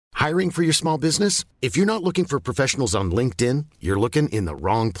Hiring for your small business? If you're not looking for professionals on LinkedIn, you're looking in the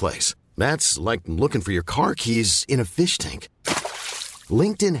wrong place. That's like looking for your car keys in a fish tank.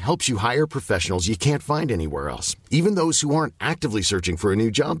 LinkedIn helps you hire professionals you can't find anywhere else, even those who aren't actively searching for a new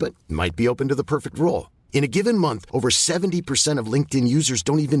job but might be open to the perfect role. In a given month, over 70% of LinkedIn users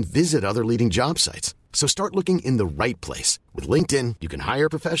don't even visit other leading job sites. So start looking in the right place. With LinkedIn, you can hire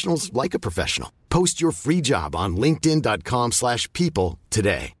professionals like a professional. Post your free job on linkedin.com/people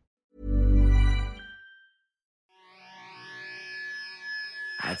today.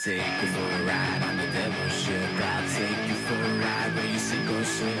 I'll take you for a ride on the devil's ship. I'll take you for a ride where you sink or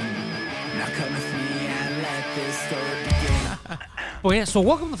swim. Now come with me and let this story begin. Well, yeah, so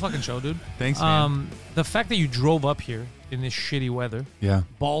welcome to the fucking show, dude. Thanks, man. The fact that you drove up here in this shitty weather, Yeah.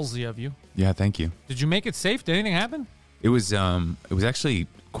 ballsy of you. Yeah, thank you. Did you make it safe? Did anything happen? It was actually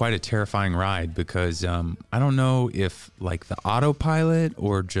quite a terrifying ride because I don't know if like the autopilot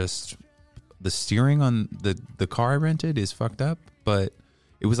or just the steering on the car I rented is fucked up, but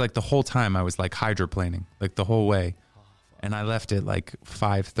it was like the whole time I was like hydroplaning, like the whole way. And I left at like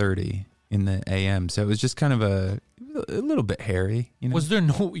 5:30 in the AM. So it was just kind of a little bit hairy. You know? Was there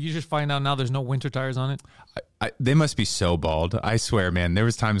no, you just find out now there's no winter tires on it? They must be so bald. I swear, man, there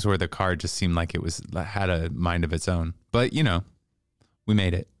was times where the car just seemed like it had a mind of its own. But, you know, we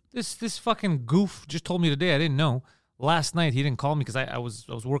made it. This fucking goof just told me today, I didn't know. Last night, he didn't call me because I was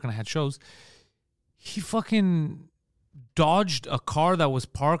working, I had shows. He fucking dodged a car that was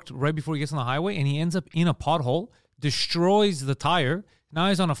parked right before he gets on the highway, and he ends up in a pothole, destroys the tire. Now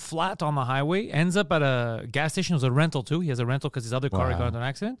he's on a flat on the highway, ends up at a gas station. It was a rental too. He has a rental because his other car got into an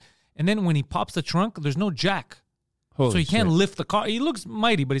accident. And then when he pops the trunk, there's no jack. Holy so he can't shit. lift the car. He looks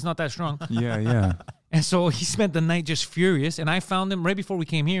mighty, but he's not that strong. Yeah. And so he spent the night just furious. And I found him right before we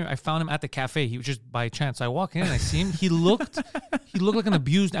came here. I found him at the cafe. He was just by chance. I walk in and I see him. He looked like an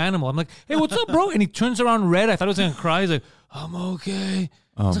abused animal. I'm like, hey, what's up, bro? And he turns around red. I thought he was going to cry. He's like, I'm okay.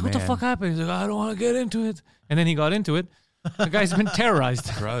 I was like, what the fuck happened? He's like, I don't want to get into it. And then he got into it. The guy's been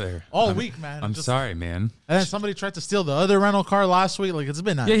terrorized. Brother. All week, man. I'm sorry, man. And then somebody tried to steal the other rental car last week. Like, it's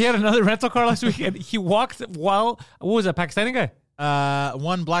been nice. Yeah, he had another rental car last week. And he walked while, what was that, Pakistani guy?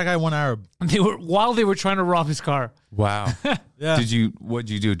 One black guy, one Arab. While they were trying to rob his car. Wow. Yeah.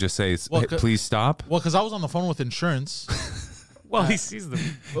 What'd you do? Just say, Well, hey, please stop? Well, because I was on the phone with insurance. Well, he sees them.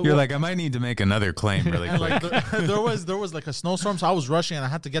 You're like, I might need to make another claim really And quick. like there was like a snowstorm, so I was rushing and I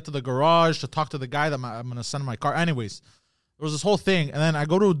had to get to the garage to talk to the guy that I'm going to send my car. Anyways, there was this whole thing, and then I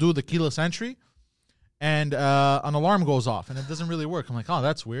go to do the keyless entry, and an alarm goes off, and it doesn't really work. I'm like, oh,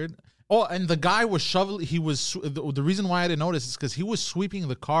 that's weird. Oh, and the guy was shoveling. The reason why I didn't notice is because he was sweeping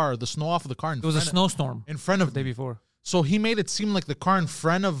the snow off of the car. It was a snowstorm in front of the day before. So he made it seem like the car in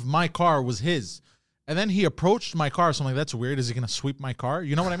front of my car was his. And then he approached my car, so I'm like, that's weird. Is he going to sweep my car?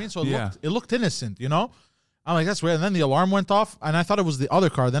 You know what I mean? So it looked innocent, you know? I'm like, that's weird. And then the alarm went off, and I thought it was the other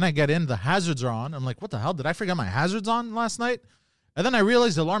car. Then I get in, the hazards are on. I'm like, what the hell? Did I forget my hazards on last night? And then I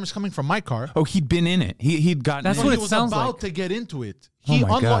realized the alarm is coming from my car. Oh, he'd been in it. He'd gotten That's in what it. it was sounds about like. to get into it. Oh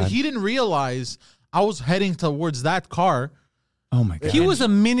my God. He didn't realize I was heading towards that car. Oh, my God. If he was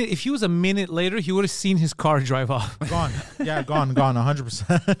a minute later, he would have seen his car drive off. Gone. Yeah, gone,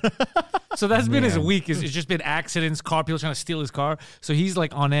 100%. So that's been his week. It's just been accidents, people trying to steal his car. So he's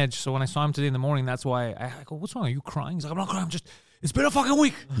like on edge. So when I saw him today in the morning, that's why I go, what's wrong? Are you crying? He's like, I'm not crying. It's been a fucking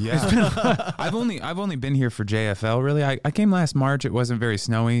week. Yeah. I've only been here for JFL, really. I came last March. It wasn't very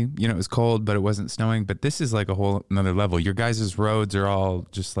snowy. You know, it was cold, but it wasn't snowing. But this is like a whole another level. Your guys' roads are all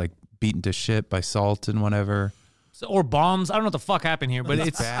just like beaten to shit by salt and whatever. Or bombs. I don't know what the fuck happened here, but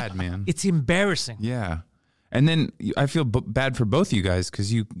It's bad, man. It's embarrassing. Yeah. And then I feel bad for both you guys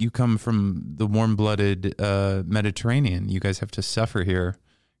because you come from the warm-blooded Mediterranean. You guys have to suffer here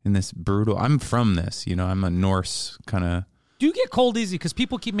in this brutal... I'm from this, you know. I'm a Norse kind of... Do you get cold easy? Because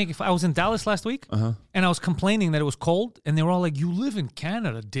people keep making... I was in Dallas last week, and I was complaining that it was cold, and they were all like, you live in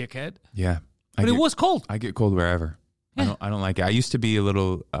Canada, dickhead. Yeah. But it was cold. I get cold wherever. Yeah. I don't like it. I used to be a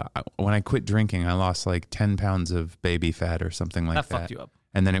little... when I quit drinking, I lost like 10 pounds of baby fat or something like that. That fucked you up.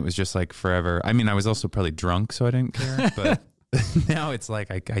 And then it was just like forever. I mean, I was also probably drunk, so I didn't care. But now it's like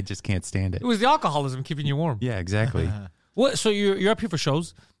I just can't stand it. It was the alcoholism keeping you warm. Yeah, exactly. What? So you're up here for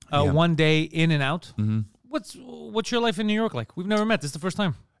shows, one day in and out. Mm-hmm. What's your life in New York like? We've never met. This is the first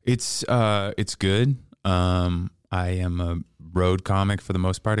time. It's good. I am a road comic for the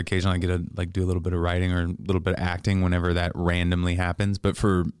most part. Occasionally, I get to do a little bit of writing or a little bit of acting whenever that randomly happens. But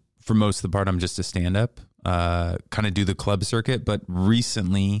for most of the part, I'm just a stand-up. Kind of do the club circuit. But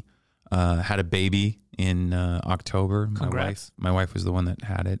recently, had a baby in October. Congrats. My wife was the one that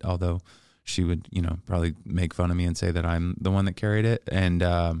had it. Although she would, probably make fun of me and say that I'm the one that carried it. And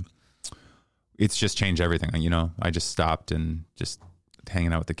it's just changed everything. I just stopped and just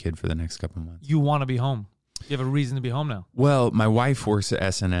hanging out with the kid for the next couple of months. You want to be home. You have a reason to be home now. Well, my wife works at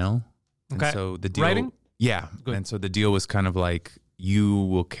SNL. Okay. And so the deal, Writing? Yeah. Good. And so the deal was kind of like, you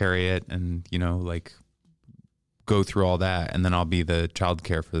will carry it and, like go through all that. And then I'll be the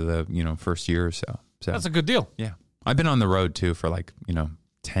childcare for the, first year or so. So That's a good deal. yeah. I've been on the road too for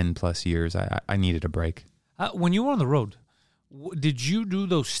 10 plus years. I needed a break. When you were on the road, did you do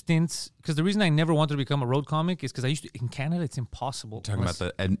those stints? Because the reason I never wanted to become a road comic is because I used to, in Canada, it's impossible. Talking about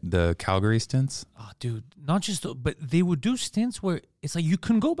the Calgary stints? Oh, dude, not just, but they would do stints where it's like you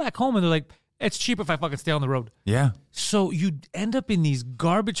can go back home and they're like, it's cheaper if I fucking stay on the road. Yeah. So you'd end up in these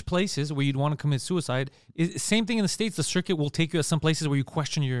garbage places where you'd want to commit suicide. Same thing in the States. The circuit will take you to some places where you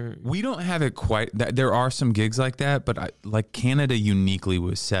question your... We don't have it quite... There are some gigs like that, but Canada uniquely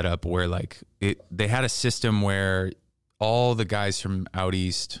was set up where they had a system where all the guys from out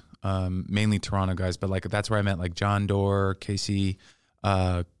east, mainly Toronto guys, but that's where I met John Doerr, Casey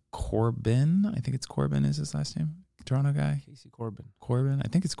Corbin. I think it's Corbin is his last name. Toronto guy. Casey Corbin. I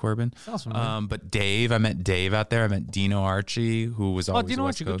think it's Corbin. Sounds familiar. But Dave, I met Dave out there. I met Dino Archie, who was always Dino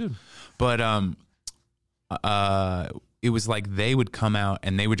West Archie, good Coast. dude. But it was like they would come out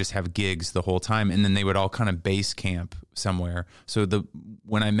and they would just have gigs the whole time, and then they would all kind of base camp somewhere. So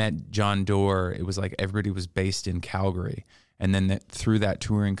when I met John Doerr, it was like everybody was based in Calgary. And then through that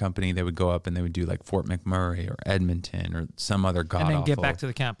touring company, they would go up and they would do Fort McMurray or Edmonton or some other god-awful. And then get back to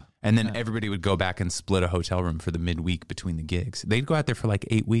the camp. And then everybody would go back and split a hotel room for the midweek between the gigs. They'd go out there for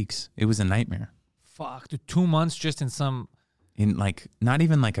 8 weeks. It was a nightmare. Fuck, dude, 2 months just in some... In not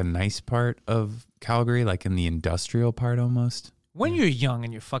even a nice part of Calgary, in the industrial part almost. When you're young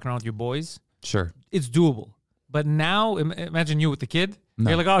and you're fucking around with your boys, Sure. it's doable. But now, imagine you with the kid. No.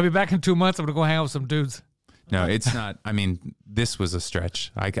 You're like, oh, I'll be back in 2 months. I'm going to go hang out with some dudes. No, it's not. I mean, this was a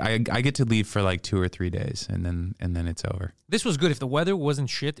stretch. I get to leave for 2 or 3 days, and then it's over. This was good if the weather wasn't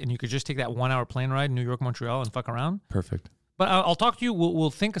shit and you could just take that 1 hour plane ride, New York, Montreal, and fuck around. Perfect. But I'll talk to you.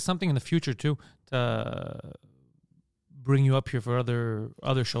 We'll think of something in the future too to bring you up here for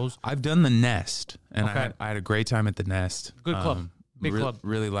other shows. I've done the Nest, and Okay. I had a great time at the Nest. Good club. Big club.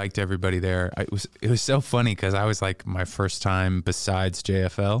 Really liked everybody there. It was so funny because I was my first time besides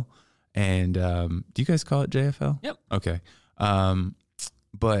JFL. And do you guys call it JFL? Yep. Okay.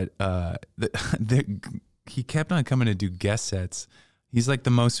 But he kept on coming to do guest sets. He's the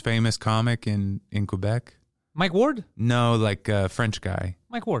most famous comic in Quebec. Mike Ward? No, French guy.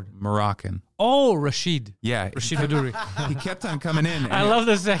 Mike Ward. Moroccan. Oh, Rashid. Yeah. Rashid Madouri. He kept on coming in. I love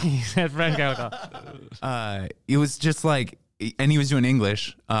the second he said French guy. It was just and he was doing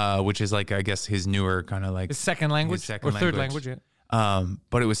English, which is I guess his newer kind of His second language or third language, yeah.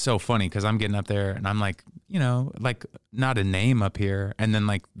 But it was so funny because I'm getting up there and I'm not a name up here. And then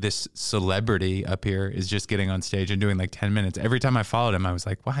this celebrity up here is just getting on stage and doing 10 minutes. Every time I followed him, I was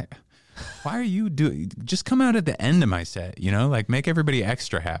like, why are you doing, just come out at the end of my set, make everybody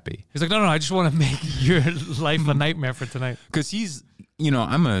extra happy. He's like, no, I just want to make your life a nightmare for tonight. Cause he's,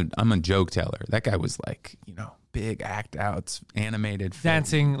 I'm a joke teller. That guy was big act outs, animated film.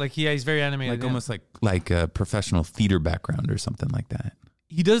 Dancing, he's very animated. Almost like a professional theater background or something like that.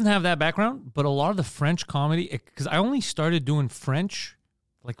 He doesn't have that background, but a lot of the French comedy, because I only started doing French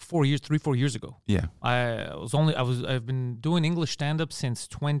 4 years ago. Yeah. I've been doing English stand-up since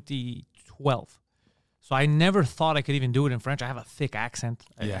 2012. So I never thought I could even do it in French. I have a thick accent.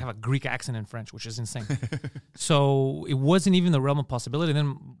 I have a Greek accent in French, which is insane. So it wasn't even the realm of possibility. And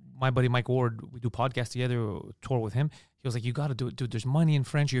then my buddy Mike Ward, we do podcasts together, tour with him. He was like, you got to do it, dude. There's money in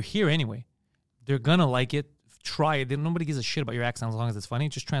French. You're here anyway. They're going to like it. Try it. Nobody gives a shit about your accent as long as it's funny.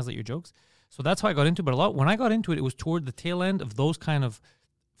 Just translate your jokes. So that's how I got into it. But when I got into it, it was toward the tail end of those kind of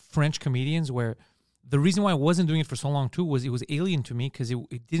French comedians where the reason why I wasn't doing it for so long too was it was alien to me because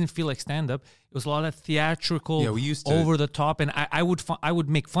it didn't feel like stand-up. It was a lot of theatrical, we used to, over the top, and I would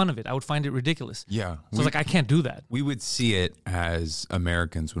make fun of it. I would find it ridiculous. Yeah. So I can't do that. We would see it as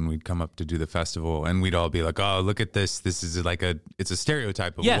Americans when we'd come up to do the festival, and we'd all be like, oh, look at this. This is it's a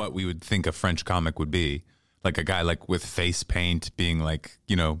stereotype of what we would think a French comic would be. Like a guy with face paint being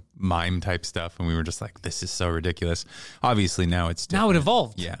mime type stuff. And we were just this is so ridiculous. Obviously now it's different. Now it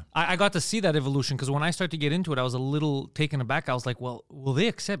evolved. Yeah. I got to see that evolution because when I started to get into it, I was a little taken aback. I was like, well, will they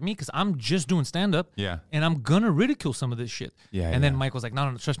accept me? Because I'm just doing stand-up. Yeah. And I'm going to ridicule some of this shit. Yeah. And then Mike was like,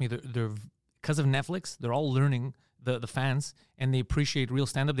 no, trust me. They're because of Netflix, they're all learning the fans and they appreciate real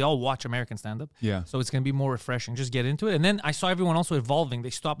stand-up. They all watch American stand-up. Yeah. So it's going to be more refreshing. Just get into it. And then I saw everyone also evolving. They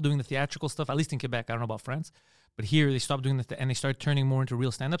stopped doing the theatrical stuff, at least in Quebec. I don't know about France. But here they stopped doing that and they started turning more into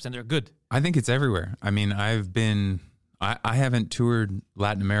real stand-ups, and they're good. I think it's everywhere. I mean, I haven't toured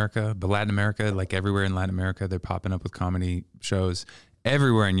Latin America, but Latin America, like everywhere in Latin America, they're popping up with comedy shows.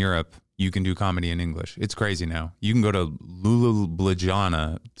 Everywhere in Europe, you can do comedy in English. It's crazy now. You can go to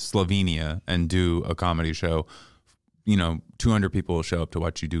Ljubljana, Slovenia, and do a comedy show. 200 people will show up to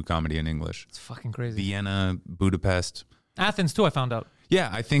watch you do comedy in English. It's fucking crazy. Vienna, Budapest. Athens, too, I found out. Yeah,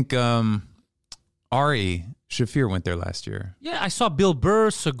 I think Ari Shafir went there last year. Yeah, I saw Bill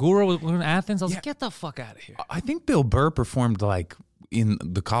Burr, Segura was in Athens. I was like, get the fuck out of here. I think Bill Burr performed like in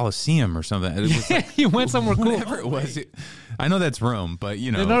the Coliseum or something. It was like, he went somewhere cool. Whatever it was. I know that's Rome, but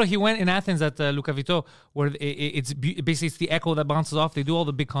No, he went in Athens at Luca Vito, where it's basically it's the echo that bounces off. They do all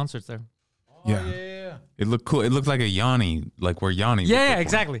the big concerts there. Yeah. It looked cool. It looked like a Yanni, like where Yanni. Yeah,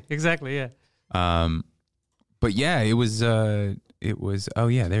 exactly, yeah. But yeah, it was. Oh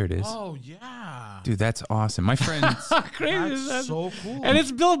yeah, there it is. Oh yeah, dude, that's awesome. My friends. Crazy. that's so cool. And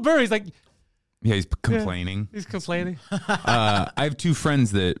it's Bill Burr. He's like, yeah, he's complaining. He's complaining. I have two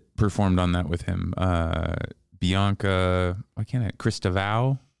friends that performed on that with him. Bianca,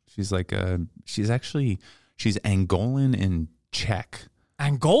 Kristavau. She's like she's Angolan and Czech.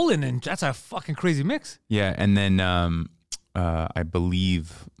 Angolan, and that's a fucking crazy mix. Yeah, and then I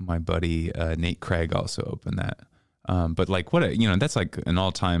believe my buddy Nate Craig also opened that. But like that's like an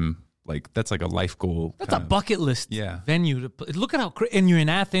all-time, like that's like a life goal. That's a bucket list venue. Look at how and you're in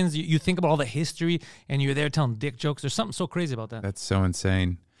Athens. You think about all the history, and you're there telling dick jokes. There's something so crazy about that. That's so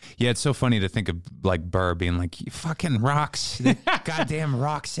insane. Yeah, it's so funny to think of like Burr being like, you fucking rocks, goddamn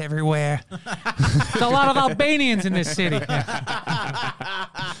rocks everywhere. There's a lot of Albanians in this city.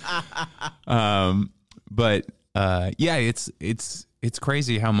 But yeah, it's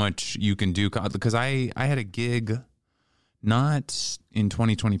crazy how much you can do, because I had a gig not in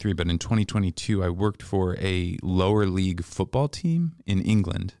 2023 but in 2022. I worked for a lower league football team in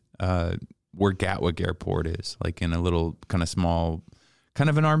England, where Gatwick Airport is, like in a little kind of small, kind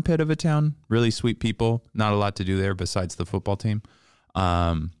of an armpit of a town. Really sweet people, not a lot to do there besides the football team.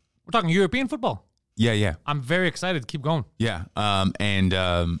 We're talking European football. Yeah. I'm very excited. Keep going. Yeah.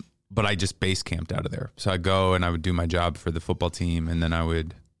 But I just base camped out of there. So I go and I would do my job for the football team, and then I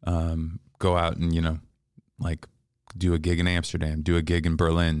would go out and, like do a gig in Amsterdam, do a gig in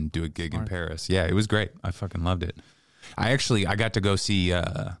Berlin, do a gig in Paris. Yeah, it was great. I fucking loved it. I got to go see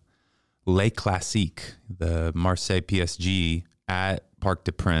Les Classiques, the Marseille PSG at Parc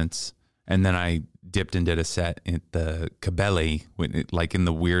des Princes, and then I dipped and did a set at the Cabelli, like in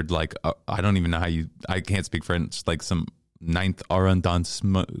the weird, like I don't even know I can't speak French, like some ninth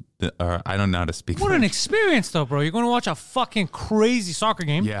arrondissement. I don't know how to speak What French. an experience, though, bro. You're going to watch a fucking crazy soccer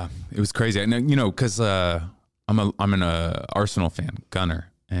game. Yeah, it was crazy. And because I'm an Arsenal fan,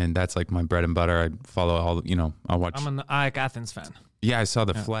 Gunner, and that's like my bread and butter. I follow all. I watch. I'm an AEK Athens fan. Yeah, I saw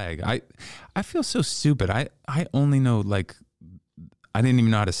the flag. I feel so stupid. I only know, like, I didn't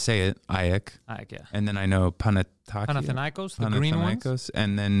even know how to say it. AEK. AEK, yeah. And then I know Panathinaikos, the green ones.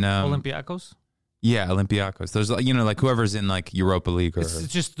 And then Olympiakos. Yeah, Olympiakos. There's like whoever's in like Europa League or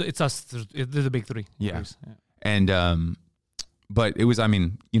it's us. They're the big three. Yeah. And but it was,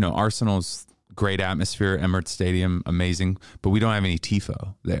 Arsenal's great atmosphere, Emirates Stadium, amazing, but we don't have any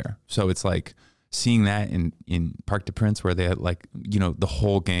tifo there. So it's like seeing that in Parc des Princes, where they had like, the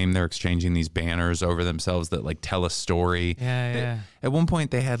whole game they're exchanging these banners over themselves that like tell a story. Yeah. At one point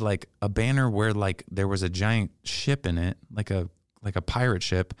they had like a banner where like there was a giant ship in it, like a pirate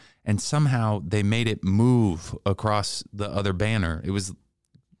ship, and somehow they made it move across the other banner. It was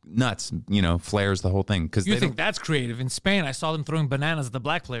nuts, flares, the whole thing. Because you think that's creative? In Spain, I saw them throwing bananas at the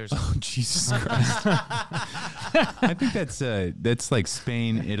black players. Oh, Jesus Christ! I think that's like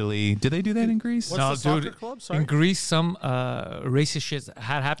Spain, Italy. Did they do that in Greece? What's the soccer club? Sorry? In Greece, some racist shit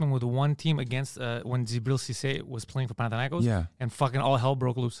had happened with one team against when Djibril Cissé was playing for Panathinaikos. Yeah, and fucking all hell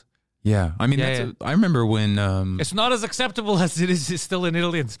broke loose. Yeah, I mean, I remember when it's not as acceptable as it is still in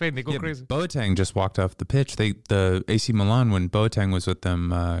Italy and Spain. They go crazy. Boateng just walked off the pitch. The AC Milan, when Boateng was with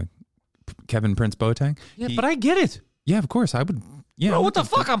them, Kevin Prince Boateng. Yeah, but I get it. Yeah, of course I would. Yeah, bro, what the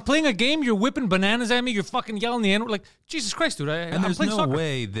fuck? I'm playing a game. You're whipping bananas at me. You're fucking yelling the N-word. Like, Jesus Christ, dude. I'm playing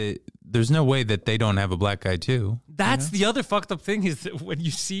soccer. There's no way that they don't have a black guy too. That's the other fucked up thing, is that when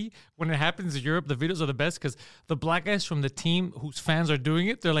it happens in Europe, the videos are the best because the black guys from the team whose fans are doing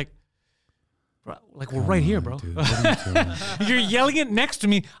it, they're like, bro, like, we're right here, bro. Dude, what are you doing? You're yelling it next to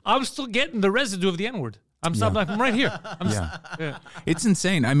me. I'm still getting the residue of the N-word. I'm right here. It's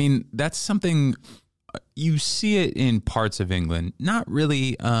insane. I mean, that's something you see it in parts of England. Not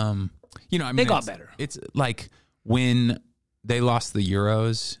really. They got better. It's like when they lost the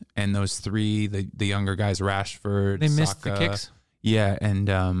Euros, and those three, the younger guys, Rashford, They missed Saka, the kicks. Yeah, and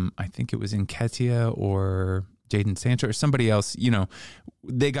I think it was Nketiah or Jadon Sancho or somebody else. You know,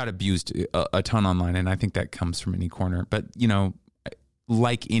 they got abused a ton online, and I think that comes from any corner. But you know,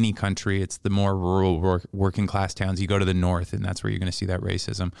 like any country, it's the more rural working class towns. You go to the north, and that's where you're going to see that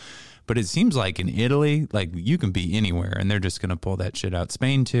racism. But it seems like in Italy, like you can be anywhere, and they're just going to pull that shit out.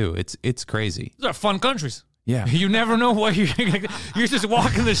 Spain too. It's crazy. These are fun countries. Yeah. You never know what you're just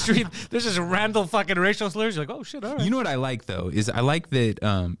walking the street. There's just random fucking racial slurs. You're like, oh shit, all right. You know what I like though is I like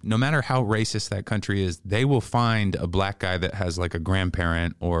that no matter how racist that country is, they will find a black guy that has like a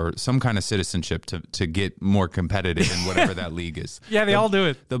grandparent or some kind of citizenship to get more competitive in whatever that league is. Yeah, they all do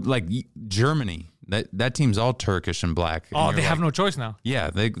it. Like Germany, that team's all Turkish and black. And Oh, they have like, no choice now. Yeah,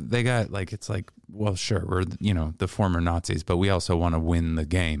 they got like, it's like, well, sure, we're the former Nazis, but we also want to win the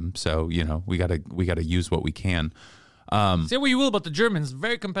game. So we gotta use what we can. Say what you will about the Germans,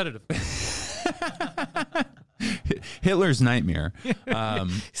 very competitive. Hitler's nightmare.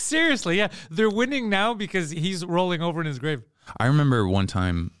 Seriously, yeah, they're winning now because he's rolling over in his grave. I remember one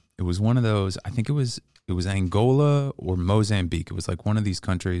time it was one of those. I think it was Angola or Mozambique. It was like one of these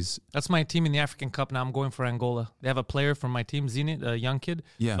countries. That's my team in the African Cup. Now I'm going for Angola. They have a player from my team, Zenit, a young kid.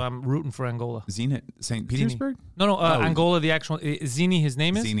 Yeah. So I'm rooting for Angola. Zenit, St. Petersburg? No, Angola, the actual Zini, his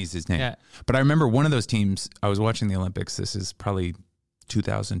name is? Zini's his name. Yeah. But I remember one of those teams, I was watching the Olympics. This is probably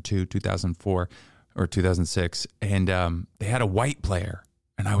 2002, 2004, or 2006. And they had a white player.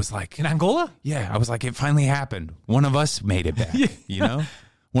 And I was like... In Angola? Yeah. I was like, it finally happened. One of us made it back,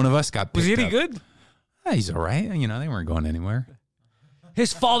 One of us got picked Was he any up. good? He's all right. They weren't going anywhere.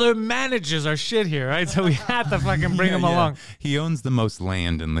 His father manages our shit here, right? So we had to fucking bring him along. He owns the most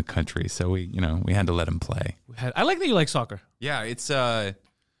land in the country, so we had to let him play. I like that you like soccer. Yeah, it's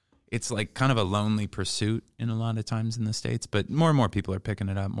like kind of a lonely pursuit in a lot of times in the States, but more and more people are picking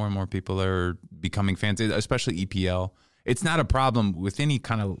it up. More and more people are becoming fans, especially EPL. It's not a problem with any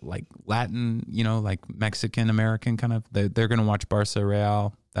kind of like Latin, like Mexican American kind of. They're going to watch Barca,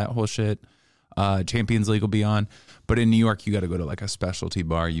 Real, that whole shit. Champions League will be on, but in New York you got to go to like a specialty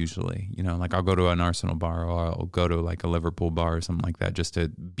bar usually, like I'll go to an Arsenal bar or I'll go to like a Liverpool bar or something like that just to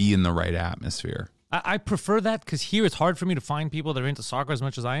be in the right atmosphere. I prefer that because here it's hard for me to find people that are into soccer as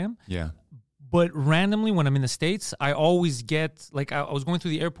much as I am. Yeah. But randomly when I'm in the States, I always get, like I was going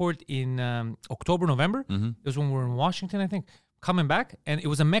through the airport in October, November. Mm-hmm. It was when we were in Washington, I think. Coming back, and it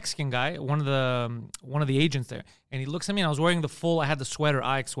was a Mexican guy, one of the agents there, and he looks at me, and I was wearing I had the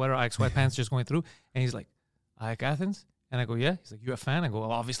sweatpants just going through, and he's like, Ajax Athens? And I go, yeah. He's like, you a fan? I go,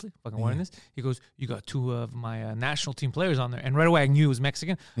 well, obviously, fucking wearing this. He goes, you got two of my national team players on there, and right away I knew he was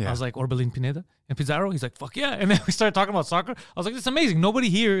Mexican. Yeah. I was like, Orbelin Pineda and Pizarro. He's like, fuck yeah, and then we started talking about soccer. I was like, this is amazing. Nobody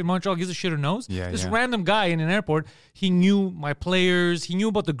here in Montreal gives a shit or knows. This random guy in an airport, he knew my players, he knew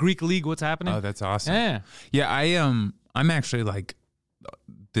about the Greek league, what's happening. Oh, that's awesome. Yeah, I'm actually like,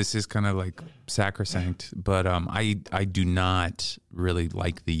 this is kind of like sacrosanct, but I do not really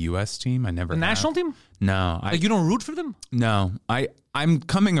like the U.S. team. I never the national team. No, like you don't root for them. No, I'm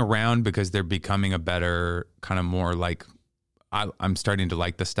coming around because they're becoming a better kind of more like I'm starting to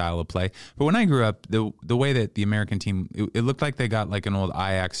like the style of play. But when I grew up, the way that the American team, it looked like they got like an old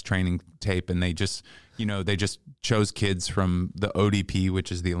Ajax training tape, and they just chose kids from the ODP,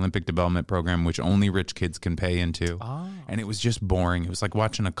 which is the Olympic Development Program, which only rich kids can pay into. Oh. And it was just boring. It was like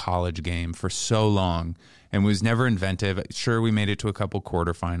watching a college game for so long, and was never inventive. Sure, we made it to a couple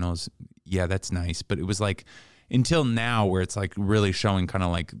quarterfinals. Yeah, that's nice. But it was like until now where it's like really showing kind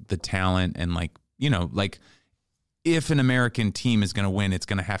of like the talent and like, like if an American team is going to win, it's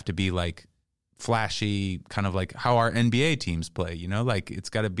going to have to be like flashy, kind of like how our NBA teams play, like it's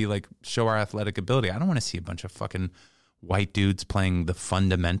got to be like show our athletic ability. I don't want to see a bunch of fucking white dudes playing the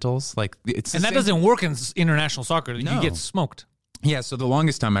fundamentals. Like it's and that doesn't work in international soccer. No. You get smoked. Yeah. So the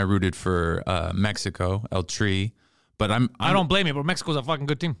longest time I rooted for Mexico, El Tri, but I don't blame you, but Mexico's a fucking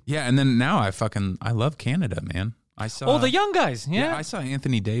good team. Yeah. And then now I love Canada, man. I saw the young guys. Yeah. I saw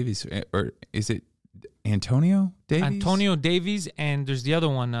Anthony Davies, or is it Antonio Davies? Antonio Davies, and there's the other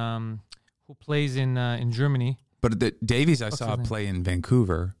one who plays in Germany. But the Davies I saw play in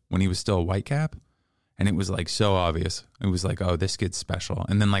Vancouver when he was still a Whitecap, and it was like so obvious. It was like, oh, this kid's special.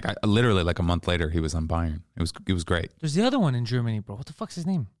 And then like literally like a month later, he was on Bayern. It was great. There's the other one in Germany, bro. What the fuck's his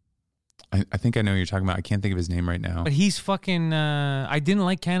name? I think I know what you're talking about. I can't think of his name right now. But he's fucking. I didn't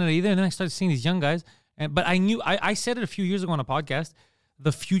like Canada either, and then I started seeing these young guys. But I knew I said it a few years ago on a podcast.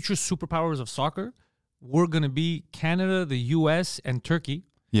 The future superpowers of soccer were going to be Canada, the U.S., and Turkey.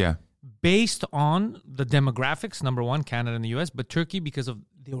 Yeah. Based on the demographics, number one, Canada and the U.S., but Turkey because of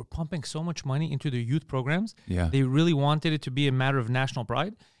they were pumping so much money into their youth programs. Yeah. They really wanted it to be a matter of national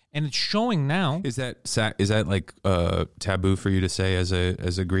pride. And it's showing now. Is that like taboo for you to say as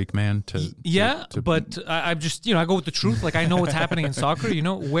a Greek man? But I'm just, I go with the truth. Like, I know what's happening in soccer.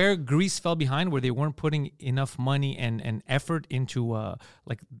 Where Greece fell behind, where they weren't putting enough money and effort into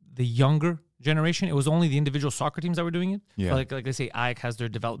like the younger generation. It was only the individual soccer teams that were doing it. Yeah. So like they say, AEK has their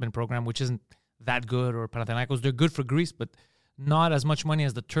development program, which isn't that good, or Panathinaikos. They're good for Greece, but not as much money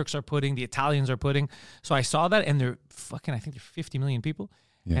as the Turks are putting, the Italians are putting. So I saw that, and they're fucking, I think they're 50 million people.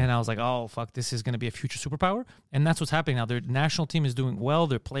 Yeah. And I was like, oh, fuck, this is going to be a future superpower. And that's what's happening now. Their national team is doing well.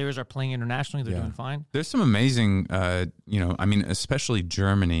 Their players are playing internationally. They're doing fine. There's some amazing, especially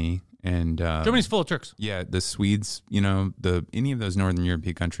Germany. And Germany's full of Turks. Yeah, the Swedes, any of those Northern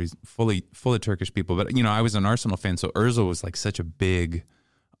European countries, full of Turkish people. But, I was an Arsenal fan, so Ozil was like such a big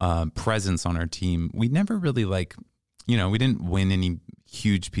presence on our team. We never really we didn't win any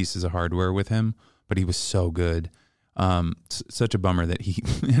huge pieces of hardware with him, but he was so good. Such a bummer that he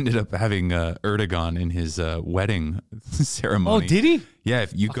ended up having Erdogan in his wedding ceremony. Oh, did he? Yeah,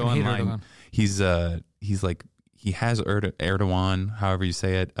 if you go online, Erdogan. he's like, he has Erdogan, however you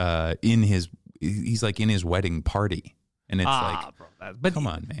say it, he's like in his wedding party, and it's but come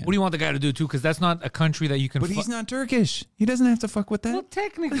on, man. What do you want the guy to do too? Because that's not a country that you can. But he's not Turkish. He doesn't have to fuck with that. Well,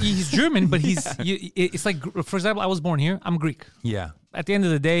 technically, he's German, but it's like, for example, I was born here. I'm Greek. Yeah. At the end of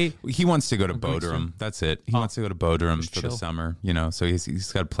the day, he wants to go to Bodrum. That's it. He wants to go to Bodrum for chill. the summer, so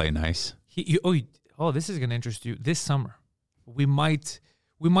he's got to play nice. This is going to interest you. This summer, we might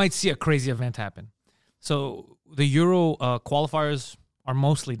see a crazy event happen. So the Euro qualifiers are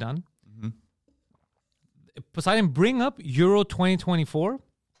mostly done. Mm-hmm. Poseidon, bring up Euro 2024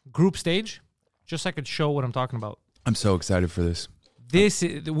 group stage, just so I could show what I'm talking about. I'm so excited for this.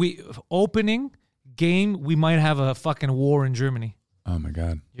 Opening game, we might have a fucking war in Germany. Oh my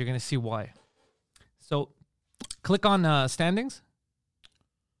God. You're going to see why. So click on standings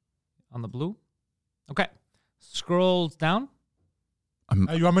on the blue. Okay. Scroll down.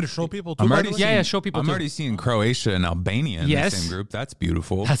 You want me to show people too? Show people I'm too. already seeing Croatia and Albania in the same group. That's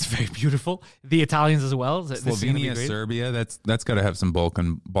beautiful. That's very beautiful. The Italians as well. Slovenia, Serbia, that's got to have some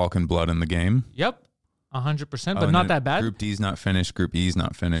Balkan blood in the game. Yep. 100%, but not that bad. Group D's not finished. Group E's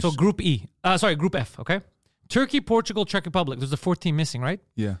not finished. So Group F, okay? Turkey, Portugal, Czech Republic. There's a fourth team missing, right?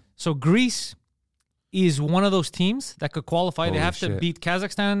 Yeah. So Greece is one of those teams that could qualify. Holy they have shit. to beat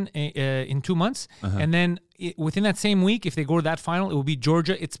Kazakhstan in 2 months. Uh-huh. And then within that same week, if they go to that final, it will be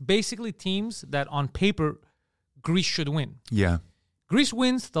Georgia. It's basically teams that on paper, Greece should win. Yeah. Greece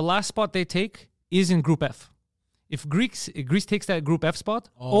wins. The last spot they take is in Group F. If Greece takes that Group F spot,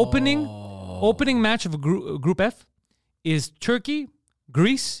 opening match of Group F is Turkey,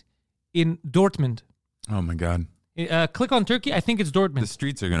 Greece in Dortmund. Oh my God. Click on Turkey. I think it's Dortmund. The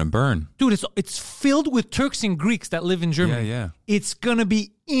streets are going to burn. Dude, it's filled with Turks and Greeks that live in Germany. Yeah. It's going to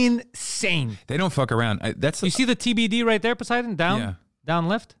be insane. They don't fuck around. You see the TBD right there, Poseidon? Down? Yeah. Down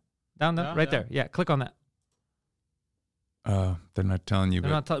left? Down there? Yeah, click on that. They're not telling you.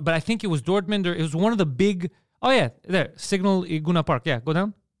 But I think it was Dortmund, or it was one of the big... Oh, yeah, there. Signal Iduna Park. Yeah, go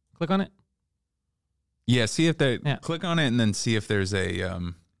down. Click on it. Yeah, see if they... Yeah. Click on it and then see if there's a...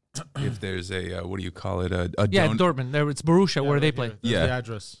 what do you call it? Dortmund. There, it's Borussia where they play. Yeah, the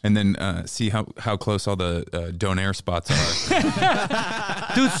address. And then see how close all the Donair spots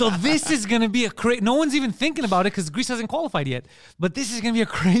are. Dude, so this is going to be a crazy... No one's even thinking about it because Greece hasn't qualified yet. But this is going to be a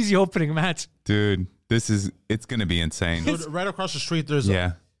crazy opening match. Dude, it's going to be insane. Dude, right across the street, there's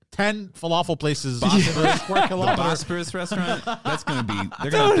 10 falafel places per square kilometer. The Bosporus restaurant? That's going to be...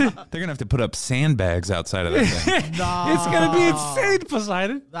 They're going to have to put up sandbags outside of that thing. No. It's going to be insane,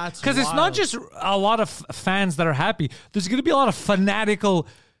 Poseidon. That's because it's not just a lot of fans that are happy. There's going to be a lot of fanatical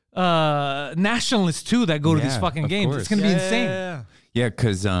nationalists, too, that go to these fucking games. Course. It's going to be insane. Yeah,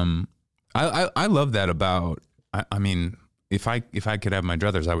 because I love that about... I mean, if I could have my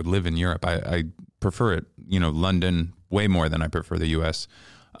druthers, I would live in Europe. I prefer it, London way more than I prefer the U.S.,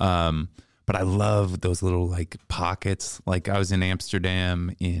 but I love those little like pockets. Like I was in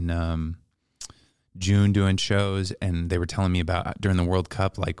Amsterdam in June doing shows, and they were telling me about during the World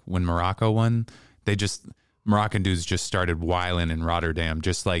Cup, like when Morocco won, Moroccan dudes just started whiling in Rotterdam,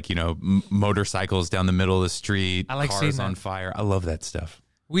 just like, motorcycles down the middle of the street, I like cars seeing on that. fire. I love that stuff.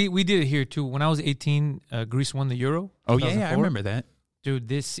 We did it here too. When I was 18, Greece won the Euro. Oh yeah, I remember that. Dude,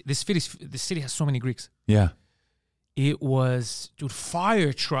 this city has so many Greeks. Yeah. It was,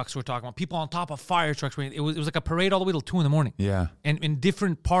 fire trucks we're talking about. People on top of fire trucks. It was like a parade all the way till 2 a.m. Yeah. And in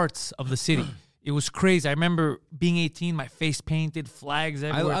different parts of the city. It was crazy. I remember being 18, my face painted, flags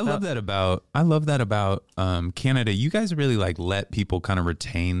everywhere. I love that about Canada. You guys really like let people kind of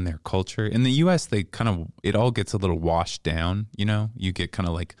retain their culture. In the U.S., they kind of, it all gets a little washed down. You know, you get kind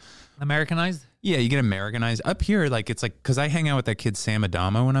of like Americanized. Yeah, you get Americanized. Up here, like it's like because I hang out with that kid Sam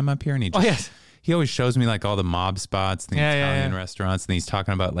Adamo when I'm up here, and he always shows me like all the mob spots, the Italian restaurants, and he's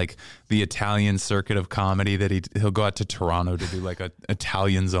talking about like the Italian circuit of comedy that he'll go out to Toronto to do like a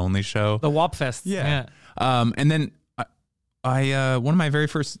Italians only show, the Wop Fest. Yeah. And then I one of my very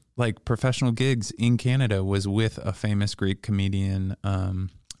first like professional gigs in Canada was with a famous Greek comedian,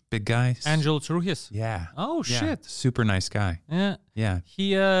 big guy, Angelo Tsaroukias. Yeah. Oh shit. Super nice guy. Yeah. Yeah.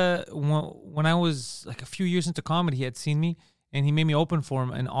 He when I was like a few years into comedy, he had seen me. And he made me open for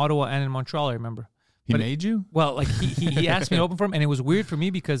him in Ottawa and in Montreal, I remember. He made you? Well, like he asked me to open for him, and it was weird for me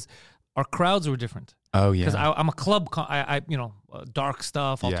because our crowds were different. Oh, yeah. Because I'm a club, dark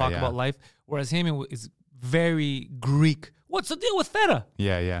stuff, I'll talk about life. Whereas him is very Greek. What's the deal with feta?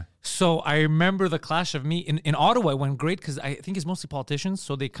 Yeah, yeah. So I remember the clash of me. In Ottawa, it went great because I think it's mostly politicians,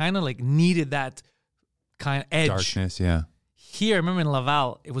 so they kind of like needed that kind of edge. Darkness, yeah. Here, I remember in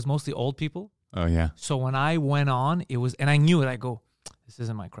Laval, it was mostly old people. Oh, yeah. So when I went on, it was, and I knew it, I go, this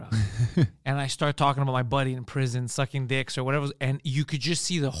isn't my crowd. And I start talking about my buddy in prison, sucking dicks or whatever. And you could just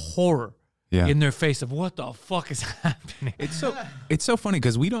see the horror in their face of what the fuck is happening. It's so funny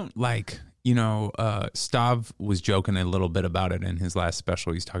because we don't like, Stav was joking a little bit about it in his last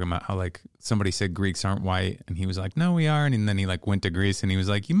special. He's talking about how like somebody said Greeks aren't white. And he was like, no, we are. And then he like went to Greece and he was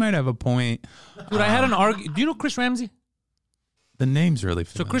like, you might have a point. Dude, I had an argument. Do you know Chris Ramsey? The name's really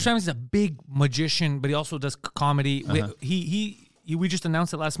familiar. So Chris Ramsey's a big magician, but he also does comedy. We just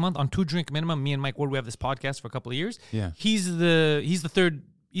announced it last month on 2 Drink Minimum. Me and Mike Ward, we have this podcast for a couple of years. Yeah, he's the third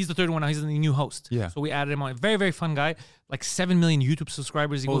one. He's the new host. Yeah, so we added him on. Very very fun guy. Like 7 million YouTube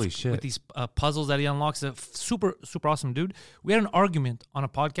subscribers. He Holy goes shit. with these puzzles that he unlocks. A super super awesome dude. We had an argument on a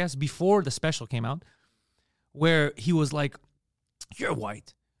podcast before the special came out, where he was like, "You're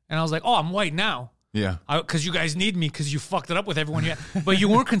white," and I was like, "Oh, I'm white now." Yeah. Because you guys need me because you fucked it up with everyone. But you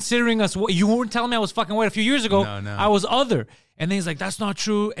weren't considering us. You weren't telling me I was fucking white a few years ago. No. I was other. And then he's like, that's not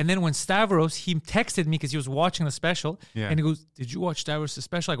true. And then when Stavros, he texted me because he was watching the special. Yeah. And he goes, did you watch Stavros'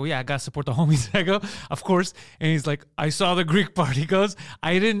 special? I go, yeah, I got to support the homies. I go, of course. And he's like, I saw the Greek part. He goes,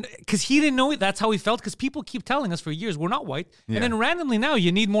 I didn't, because he didn't know it. That's how he felt. Because people keep telling us for years, we're not white. Yeah. And then randomly now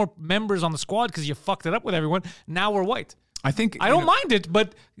you need more members on the squad because you fucked it up with everyone. Now we're white. I think I don't mind it,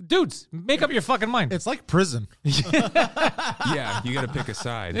 but dudes, make up your fucking mind. It's like prison. Yeah, you got to pick a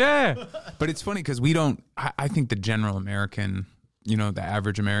side. Yeah. But it's funny because we don't, I think the general American, the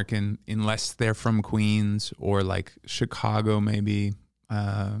average American, unless they're from Queens or like Chicago maybe,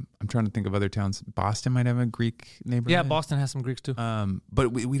 I'm trying to think of other towns. Boston might have a Greek neighborhood. Yeah, Boston has some Greeks too.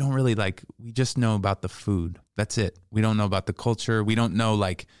 But we don't really we just know about the food. That's it. We don't know about the culture. We don't know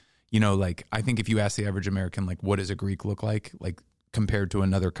I think if you ask the average American, like, what does a Greek look like compared to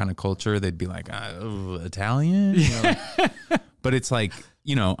another kind of culture, they'd be like, Italian? But it's like,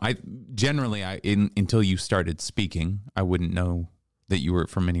 until you started speaking, I wouldn't know that you were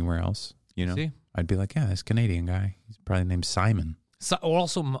from anywhere else, See? I'd be like, yeah, this Canadian guy, he's probably named Simon. So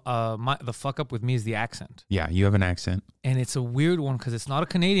also, the fuck up with me is the accent. Yeah, you have an accent. And it's a weird one because it's not a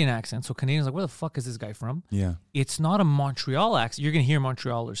Canadian accent. So Canadians are like, where the fuck is this guy from? Yeah. It's not a Montreal accent. You're going to hear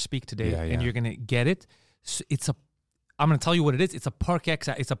Montrealers speak today and you're going to get it. So I'm going to tell you what it is. It's a Park X.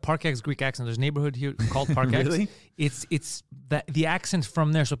 It's a Park X Greek accent. There's a neighborhood here called Park Really? X. It's the accent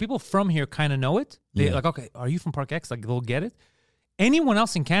from there. So people from here kind of know it. They're like, okay, are you from Park X? Like, they'll get it. Anyone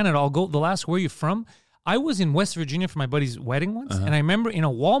else in Canada, they'll ask where you're from. I was in West Virginia for my buddy's wedding once, and I remember in a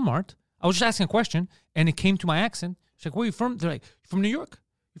Walmart, I was just asking a question, and it came to my accent. She's like, where are you from? They're like, from New York?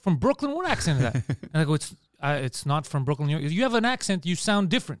 You're from Brooklyn? What accent is that? And I go, it's not from Brooklyn, New York. You have an accent, you sound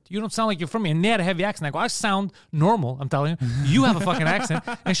different. You don't sound like you're from me. And they had a heavy accent. I go, I sound normal, I'm telling you. You have a fucking accent.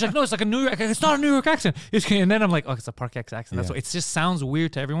 And she's like, no, it's like a New York accent. It's not a New York accent. And then I'm like, oh, it's a Park X accent. That's what, it just sounds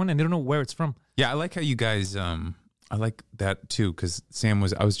weird to everyone, and they don't know where it's from. Yeah, I like how you guys... I like that too because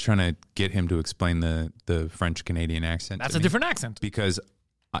I was trying to get him to explain the French Canadian accent. That's a different accent. Because,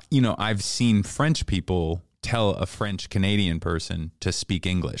 I've seen French people tell a French Canadian person to speak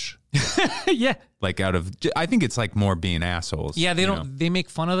English. Yeah. I think it's like more being assholes. Yeah, they make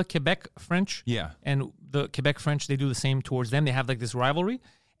fun of the Quebec French. Yeah. And the Quebec French, they do the same towards them. They have like this rivalry.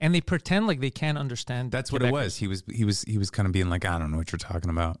 And they pretend like they can't understand. That's Quebec. what it was. He was kind of being like, I don't know what you're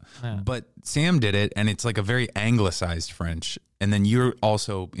talking about. Yeah. But Sam did it, and it's like a very anglicized French. And then you're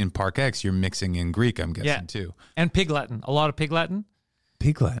also in Park X. You're mixing in Greek, I'm guessing too, and Pig Latin. A lot of Pig Latin.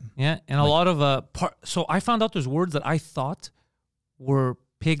 Pig Latin. Yeah, and a lot of So I found out there's words that I thought were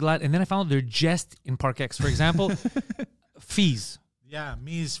Piglet, and then I found they're just in Park X. For example, fees. Yeah,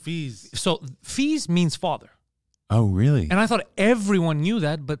 me's fees. So fees means father. Oh, really? And I thought everyone knew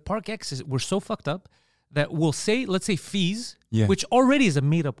that, but Park X we're so fucked up that we'll say, let's say fees, which already is a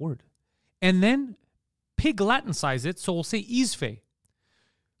made up word. And then Pig Latinize it, so we'll say Isfe.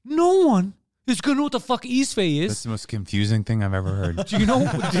 No one is going to know what the fuck Isfe is. That's the most confusing thing I've ever heard. Do you know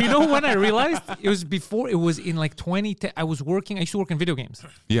when I realized? It was in like 2010. I used to work in video games.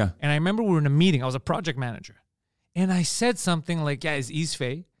 Yeah. And I remember we were in a meeting. I was a project manager. And I said something like, yeah, it's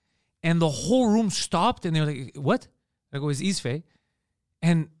Isfe. And the whole room stopped and they were like, what? I go, it's Isfe.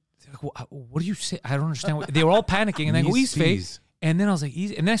 And they're like, what do you say? I don't understand. They were all panicking. And I go, Isfe. And then I was like,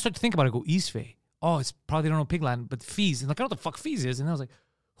 and then I started to think about it. I go, Isfe. Oh, it's probably, they don't know Pig Latin, but fees. And like, I don't know what the fuck fees is. And I was like,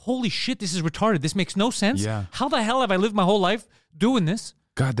 holy shit, this is retarded. This makes no sense. Yeah. How the hell have I lived my whole life doing this?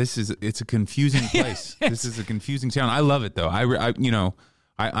 God, it's a confusing place. This is a confusing town. I love it though.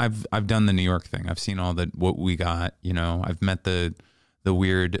 I've done the New York thing. I've seen all what we got. I've met the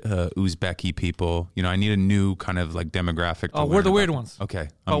weird Uzbeki people. I need a new kind of like demographic. Oh, we're the weird ones. Okay,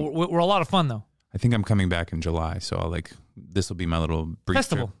 but we're a lot of fun though. I think I'm coming back in July, so this will be my little brief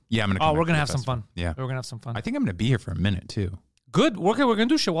festival. Trip. Yeah, I'm gonna. Oh, we're gonna have some fun. Yeah, we're gonna have some fun. I think I'm gonna be here for a minute too. Good. Okay, we're gonna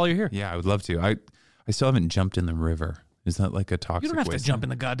do shit while you're here. Yeah, I would love to. I still haven't jumped in the river. Is that like a toxic? You don't have waste to jump in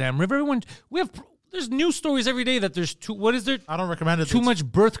the goddamn river. There's news stories every day that there's what is there? I don't recommend it. Too much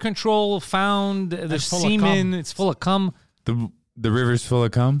birth control found. There's semen. It's full of cum. The river's full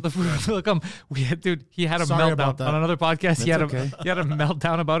of cum. The river's full of cum. He had a meltdown on another podcast. He had a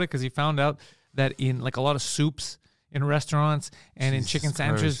meltdown about it because he found out that in like a lot of soups in restaurants and in chicken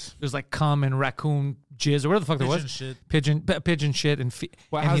sandwiches, there's like cum and raccoon jizz or whatever the fuck there was. Pigeon shit.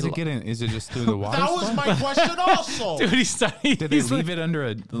 Well, how's it get in? Is it just through the water? That was my question also. Dude, he started. Did they leave it under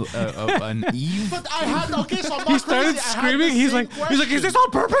an eave? But I had, okay, so I'm not He started crazy. screaming. He's like, is this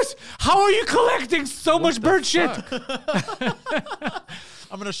on purpose? How are you collecting so much bird shit?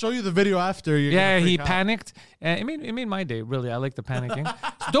 I'm gonna show you the video after. He panicked. It made my day. Really, I like the panicking.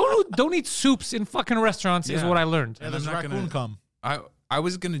 So don't eat soups in fucking restaurants. Is what I learned. Yeah, there's raccoon cum. I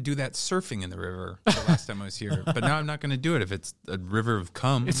was gonna do that surfing in the river the last time I was here, but now I'm not gonna do it if it's a river of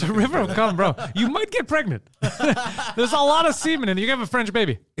cum. It's a river of cum, bro. You might get pregnant. There's a lot of semen in it. You can have a French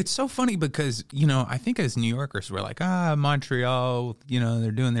baby. It's so funny because I think as New Yorkers we're like Montreal,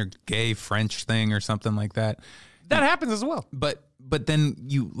 they're doing their gay French thing or something like that. That happens as well. But then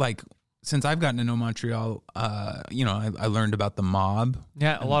since I've gotten to know Montreal, I learned about the mob.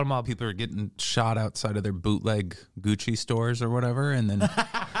 Yeah, a lot of mob. People are getting shot outside of their bootleg Gucci stores or whatever, and then,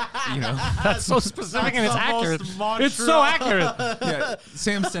 That's so specific and it's accurate. It's so accurate. Yeah,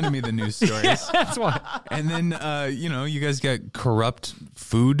 Sam's sending me the news stories. Yeah, that's why. And then, you guys got corrupt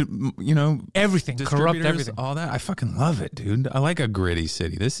food, everything, corrupt everything. All that. I fucking love it, dude. I like a gritty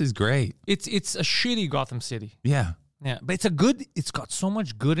city. This is great. It's a shitty Gotham City. Yeah. Yeah, but it's got so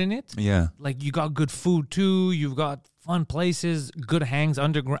much good in it. Yeah. Like you got good food too. You've got fun places, good hangs,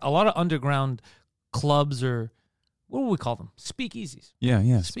 underground, a lot of underground clubs or what would we call them? Speakeasies. Yeah.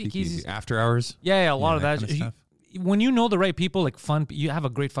 Speakeasies. After hours. Yeah, a lot of that. Kind of stuff. When you know the right people, like fun, you have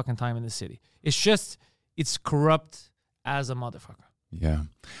a great fucking time in the city. It's corrupt as a motherfucker. Yeah.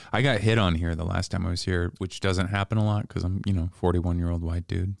 I got hit on here the last time I was here, which doesn't happen a lot because I'm, 41-year-old white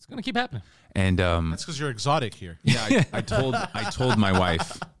dude. It's going to keep happening. And that's because you're exotic here. Yeah, I told my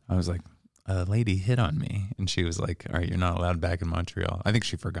wife, I was like, a lady hit on me. And she was like, all right, you're not allowed back in Montreal. I think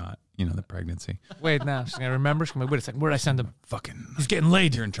she forgot, the pregnancy. Wait, now she's going to remember. She's going to be, wait a second, where'd I send him? Fucking, he's getting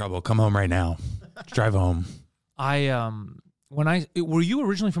laid. You're in trouble. Come home right now. Drive home. Were you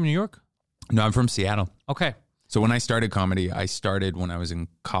originally from New York? No, I'm from Seattle. Okay. So when I started comedy, I started when I was in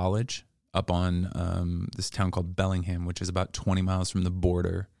college up on this town called Bellingham, which is about 20 miles from the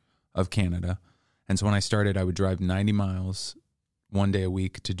border of Canada. And so when I started, I would drive 90 miles one day a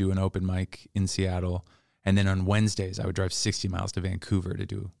week to do an open mic in Seattle. And then on Wednesdays, I would drive 60 miles to Vancouver to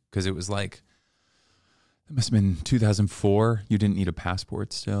do, because it was like, it must have been 2004. You didn't need a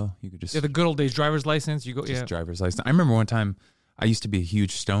passport still. You could just... Yeah, the good old days, driver's license. Driver's license. I remember one time, I used to be a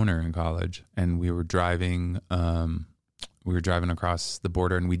huge stoner in college, and we were driving across the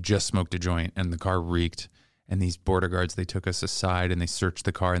border, and we just smoked a joint, and the car reeked. And these border guards, they took us aside, and they searched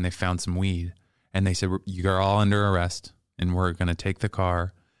the car, and they found some weed. And they said, "You're all under arrest, and we're going to take the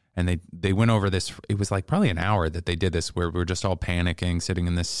car." And they went over this. It was like probably an hour that they did this, where we were just all panicking, sitting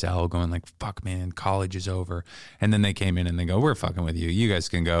in this cell going like, fuck, man, college is over. And then they came in and they go, "We're fucking with you. You guys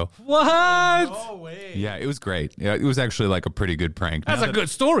can go." What? No way. Yeah, it was great. Yeah, it was actually like a pretty good prank. That's a good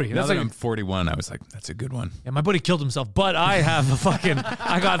story. Now that I'm 41, I was like, that's a good one. Yeah, my buddy killed himself, but I have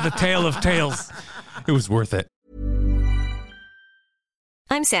I got the tale of tales. It was worth it.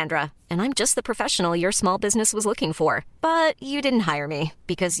 I'm Sandra, and I'm just the professional your small business was looking for. But you didn't hire me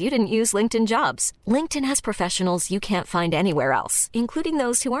because you didn't use LinkedIn Jobs. LinkedIn has professionals you can't find anywhere else, including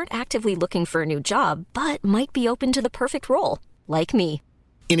those who aren't actively looking for a new job, but might be open to the perfect role, like me.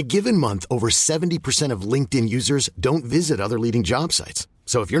 In a given month, over 70% of LinkedIn users don't visit other leading job sites.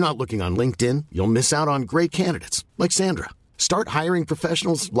 So if you're not looking on LinkedIn, you'll miss out on great candidates like Sandra. Start hiring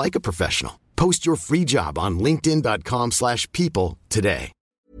professionals like a professional. Post your free job on linkedin.com/people today.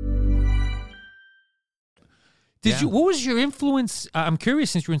 What was your influence? I'm curious,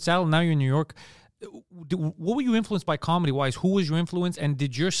 since you're in Seattle, now you're in New York. What were you influenced by comedy-wise? Who was your influence? And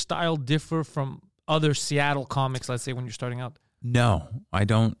did your style differ from other Seattle comics, let's say, when you're starting out? No, I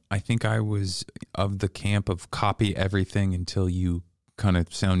don't. I think I was of the camp of copy everything until you kind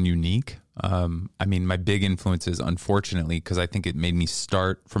of sound unique. I mean, my big influences, unfortunately, because I think it made me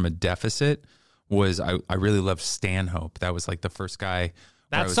start from a deficit, was I really loved Stanhope. That was like the first guy.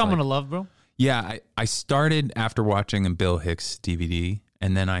 That's someone to love, bro. Yeah, I started after watching a Bill Hicks DVD,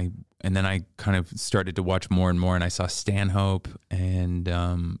 and then I kind of started to watch more and more, and I saw Stanhope, and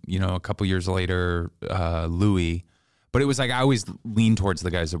a couple years later, Louis. But it was like I always leaned towards the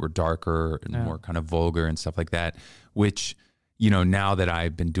guys that were darker and more kind of vulgar and stuff like that, which, now that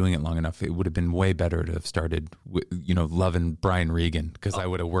I've been doing it long enough, it would have been way better to have started, loving Brian Regan, because I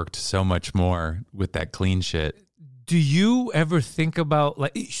would have worked so much more with that clean shit. Do you ever think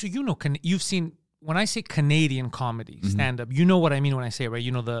about, you've seen, when I say Canadian comedy, stand-up, you know what I mean when I say it, right?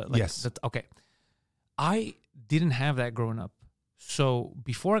 Yes. Okay. I didn't have that growing up. So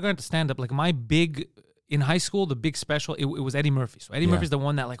before I got into stand-up, in high school, the big special, it was Eddie Murphy. So Eddie Murphy's the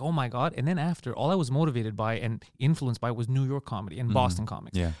one that oh my God. And then after, all I was motivated by and influenced by was New York comedy and Boston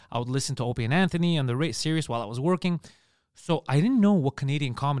comics. Yeah. I would listen to Opie and Anthony on the Sirius while I was working. So I didn't know what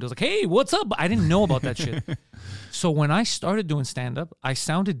Canadian comedy was like. Hey, what's up? I didn't know about that shit. So when I started doing stand-up, I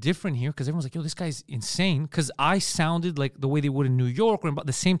sounded different here because everyone's like, yo, this guy's insane. Because I sounded like the way they would in New York or about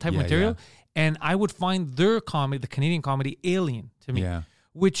the same type of material. Yeah. And I would find their comedy, the Canadian comedy, alien to me. Yeah.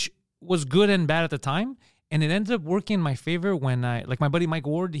 Which was good and bad at the time. And it ended up working in my favor when my buddy Mike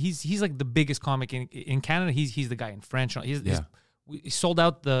Ward, he's like the biggest comic in Canada. He's the guy in French. He sold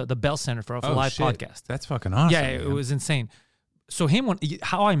out the Bell Center for a live podcast. That's fucking awesome. Yeah, it was insane. So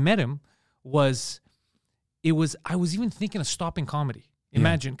how I met him was I was even thinking of stopping comedy.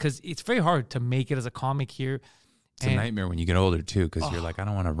 Imagine, because it's very hard to make it as a comic here. It's a nightmare when you get older too, because you're like, I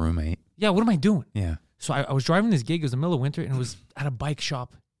don't want a roommate. Yeah, what am I doing? Yeah. So I was driving this gig. It was the middle of winter, and it was at a bike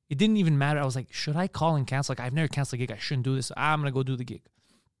shop. It didn't even matter. I was like, should I call and cancel? I've never canceled a gig. I shouldn't do this. I'm going to go do the gig.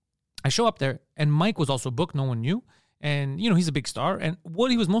 I show up there, and Mike was also booked. No one knew. And, he's a big star. And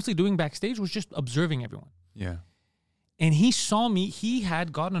what he was mostly doing backstage was just observing everyone. Yeah. And he saw me. He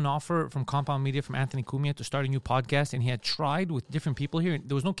had gotten an offer from Compound Media, from Anthony Cumia, to start a new podcast. And he had tried with different people here. And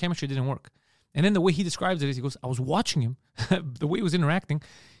there was no chemistry. It didn't work. And then the way he describes it is, he goes, I was watching him, the way he was interacting.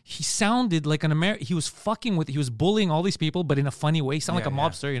 He sounded like an American. He was he was bullying all these people, but in a funny way. He sounded like a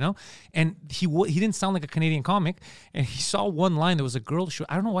mobster, And he didn't sound like a Canadian comic. And he saw one line. There was a girl.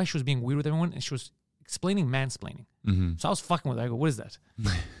 I don't know why she was being weird with everyone. And she was explaining mansplaining. Mm-hmm. So I was fucking with her. I go, what is that? And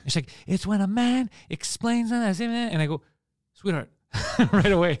she's like, it's when a man explains that. And I go, sweetheart,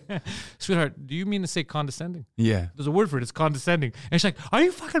 right away. Sweetheart, do you mean to say condescending? Yeah. There's a word for it. It's condescending. And she's like, are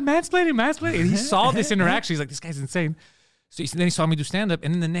you fucking mansplaining? And he saw this interaction. He's like, this guy's insane. So then he saw me do stand-up.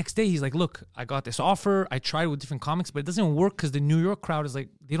 And then the next day, he's like, look, I got this offer. I tried with different comics, but it doesn't work because the New York crowd is like,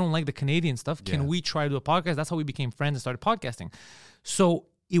 they don't like the Canadian stuff. Can we try to do a podcast? That's how we became friends and started podcasting. So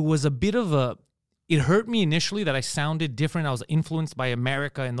it was a bit of it hurt me initially that I sounded different. I was influenced by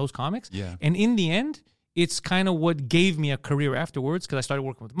America and those comics. Yeah. And in the end, it's kind of what gave me a career afterwards, because I started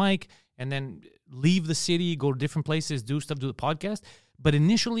working with Mike and then leave the city, go to different places, do stuff, do the podcast. But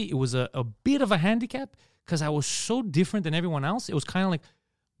initially, it was a bit of a handicap because I was so different than everyone else. It was kind of like,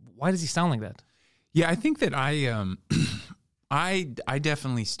 why does he sound like that? Yeah, I think that I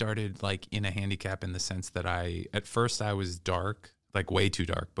definitely started like in a handicap in the sense that at first I was dark, like way too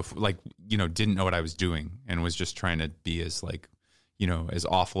dark, before, didn't know what I was doing and was just trying to be as as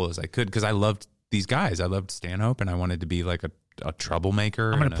awful as I could, because I loved these guys. I loved Stanhope, and I wanted to be like a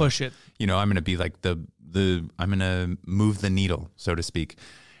troublemaker. I'm going to push it. I'm going to be like I'm going to move the needle, so to speak.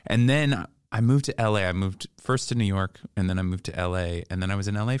 And then I moved to LA. I moved first to New York, and then I moved to LA, and then I was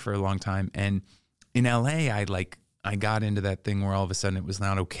in LA for a long time. And in LA, I got into that thing where all of a sudden it was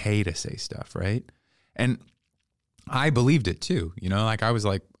not okay to say stuff, right? And I believed it too. I was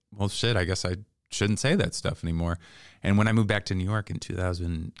like, well, shit, I guess I shouldn't say that stuff anymore. And when I moved back to New York in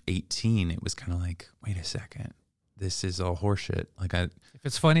 2018, it was kind of like, wait a second, this is all horseshit. If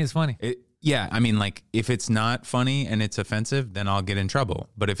it's funny, it's funny. Yeah, I mean, like, if it's not funny and it's offensive, then I'll get in trouble.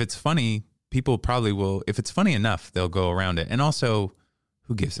 But if it's funny, people probably will. If it's funny enough, they'll go around it. And also,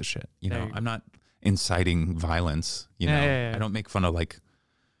 who gives a shit? You know, I'm not inciting violence. You know, I don't make fun of like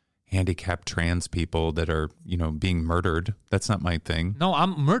handicapped trans people that are, you know, being murdered. That's not my thing. No,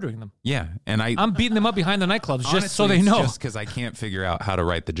 I'm murdering them. Yeah, and I'm beating them up behind the nightclubs honestly, just so they know. Just because I can't figure out how to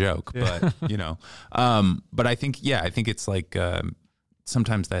write the joke, but you know, but I think it's like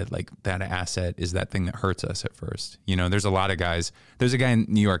sometimes that asset is that thing that hurts us at first. You know, there's a lot of guys. There's a guy in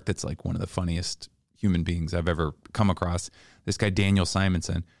New York that's like one of the funniest human beings I've ever come across. This guy Daniel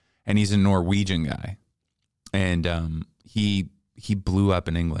Simonson, and he's a Norwegian guy, and he blew up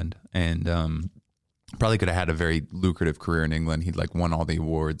in England, and probably could have had a very lucrative career in England. He'd like won all the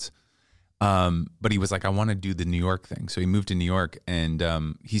awards, but he was like, I want to do the New York thing. So he moved to New York, and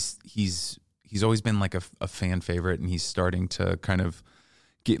he's always been like a fan favorite, and he's starting to kind of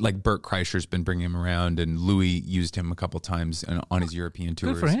get like Bert Kreischer's been bringing him around, and Louis used him a couple times on his European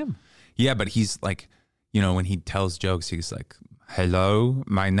tours. Good for him. Yeah, but he's like, you know, when he tells jokes, he's like, hello,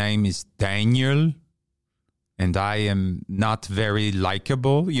 my name is Daniel, and I am not very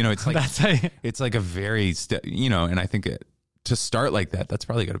likable. You know, it's like it's like a very, you know, and I think to start like that, that's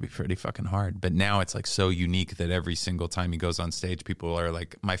probably going to be pretty fucking hard. But now it's like so unique that every single time he goes on stage, people are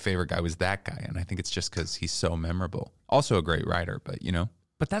like, my favorite guy was that guy. And I think it's just because he's so memorable. Also a great writer, but you know.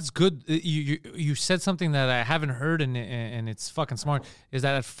 But that's good. You said something that I haven't heard, and it's fucking smart. Is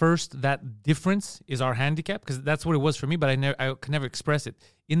that at first that difference is our handicap, because that's what it was for me. But I could never express it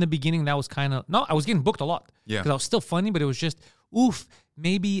in the beginning. That was kind of I was getting booked a lot. Yeah, because I was still funny, but it was just oof.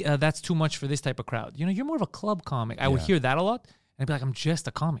 Maybe that's too much for this type of crowd. You know, you're more of a club comic. I would hear that a lot, and I'd be like, I'm just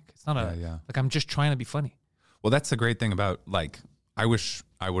a comic. It's not like I'm just trying to be funny. Well, that's the great thing about like I wish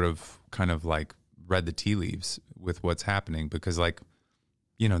I would have kind of like read the tea leaves with what's happening, because like,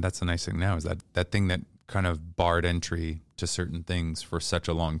 you know, that's the nice thing now is that thing that kind of barred entry to certain things for such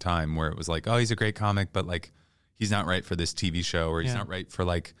a long time, where it was like, oh, he's a great comic, but like he's not right for this TV show, or he's not right for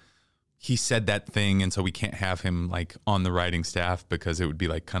like, he said that thing, and so we can't have him like on the writing staff because it would be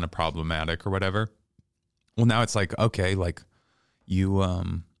like kind of problematic or whatever. Well, now it's like, okay, like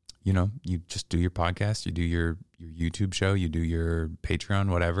you know, you just do your podcast, you do your YouTube show, you do your Patreon,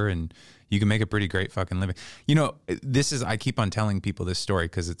 whatever, and you can make a pretty great fucking living. You know, I keep on telling people this story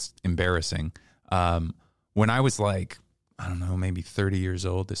because it's embarrassing. When I was like, I don't know, maybe 30 years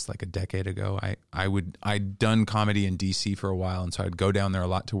old, this like a decade ago, I'd done comedy in DC for a while. And so I'd go down there a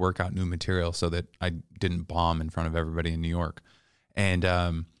lot to work out new material so that I didn't bomb in front of everybody in New York.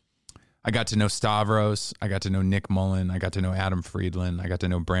 And, I got to know Stavros. I got to know Nick Mullen. I got to know Adam Friedland. I got to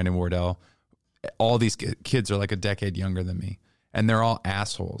know Brandon Wardell. All these kids are like a decade younger than me, and they're all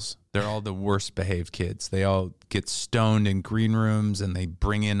assholes. They're all the worst behaved kids. They all get stoned in green rooms, and they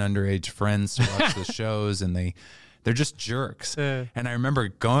bring in underage friends to watch the shows, and they're just jerks. And I remember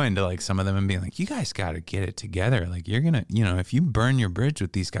going to like some of them and being like, you guys got to get it together. Like, you're going to, you know, if you burn your bridge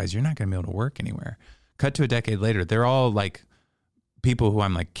with these guys, you're not going to be able to work anywhere. Cut to a decade later, they're all like people who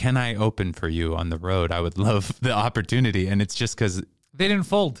I'm like, can I open for you on the road? I would love the opportunity. And it's just because they didn't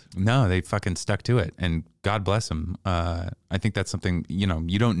fold. No, they fucking stuck to it. And God bless them. I think that's something, you know,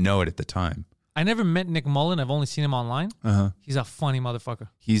 you don't know it at the time. I never met Nick Mullen. I've only seen him online. He's a funny motherfucker.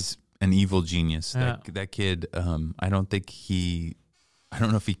 He's an evil genius. Yeah. That kid, I don't know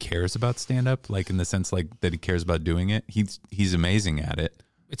if he cares about stand-up, like in the sense like that he cares about doing it. He's amazing at it.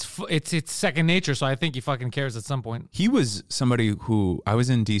 It's second nature, so I think he fucking cares at some point. He was somebody who, I was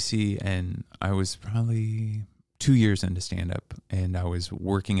in DC, and I was probably 2 years into stand-up, and I was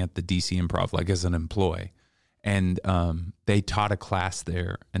working at the DC Improv, like as an employee. And they taught a class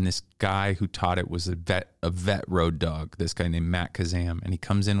there, and this guy who taught it was a vet road dog, this guy named Matt Kazam. And he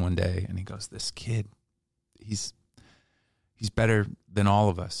comes in one day, and he goes, this kid, he's better than all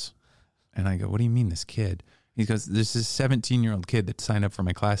of us. And I go, what do you mean, this kid? He goes, there's this 17-year-old kid that signed up for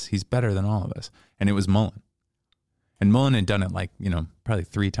my class. He's better than all of us. And it was Mullen. And Mullen had done it like, you know, probably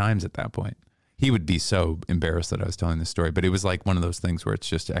 3 times at that point. He would be so embarrassed that I was telling this story, but it was like one of those things where it's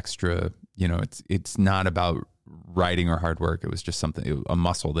just extra, you know, it's not about writing or hard work. It was just a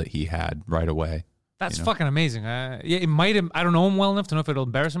muscle that he had right away. That's fucking amazing. Yeah, it might have, I don't know him well enough to know if it'll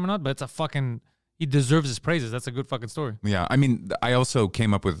embarrass him or not, but he deserves his praises. That's a good fucking story. Yeah. I mean, I also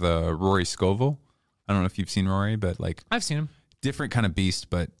came up with Rory Scovel. I don't know if you've seen Rory, but like, I've seen him. Different kind of beast,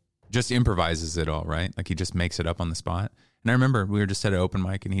 but just improvises it all, right? Like he just makes it up on the spot. And I remember we were just at an open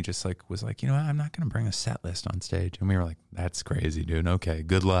mic, and he just like was like, you know what? I'm not going to bring a set list on stage. And we were like, that's crazy, dude. Okay,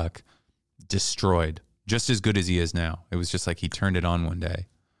 good luck. Destroyed. Just as good as he is now. It was just like he turned it on one day.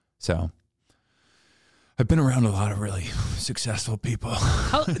 So I've been around a lot of really successful people.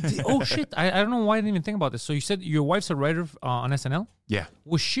 Oh shit! I don't know why I didn't even think about this. So you said your wife's a writer on SNL. Yeah.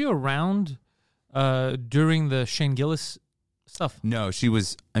 Was she around during the Shane Gillis stuff? No, she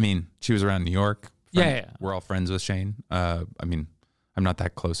was. I mean, she was around New York. Yeah. We're all friends with Shane. I mean, I'm not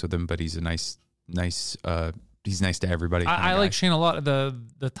that close with him, but he's a nice. He's nice to everybody. I like Shane a lot.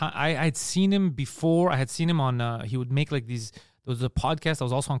 The time I'd seen him before. I had seen him on. He would make like these. There was a podcast that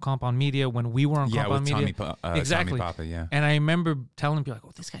was also on Compound Media when we were on Compound Media. Exactly. Tommy Papa, yeah. And I remember telling people like,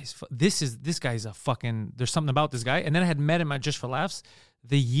 "Oh, this guy's a fucking. There's something about this guy." And then I had met him at Just for Laughs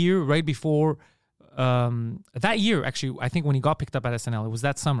the year right before. That year, actually, I think when he got picked up at SNL, it was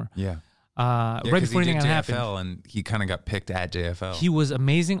that summer. Yeah. Right before anything had happened, and he kind of got picked at JFL. He was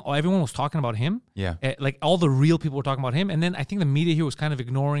amazing. Everyone was talking about him. Yeah, like all the real people were talking about him. And then I think the media here was kind of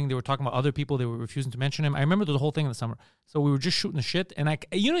ignoring. They were talking about other people. They were refusing to mention him. I remember the whole thing in the summer. So we were just shooting the shit. And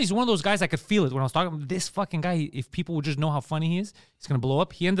he's one of those guys I could feel it when I was talking about this fucking guy. If people would just know how funny he is, he's gonna blow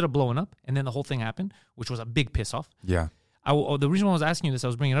up. He ended up blowing up, and then the whole thing happened, which was a big piss off. Yeah. The reason why I was asking you this, I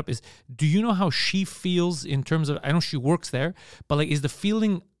was bringing it up, is do you know how she feels in terms of? I know she works there, but like, is the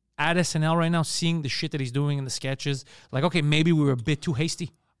feeling at SNL right now, seeing the shit that he's doing in the sketches, like, okay, maybe we were a bit too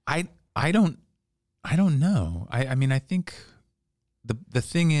hasty? I don't know. I mean, I think the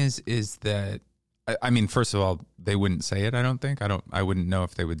thing is that I mean, first of all, they wouldn't say it. I wouldn't know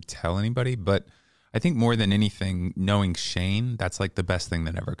if they would tell anybody. But I think more than anything, knowing Shane, that's like the best thing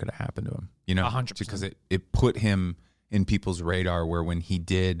that ever could have happened to him. You know, 100%. Because it put him in people's radar. Where when he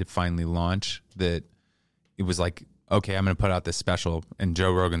did finally launch, that it was like, okay, I'm going to put out this special, and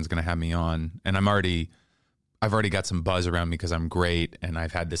Joe Rogan's going to have me on, and I've already got some buzz around me because I'm great, and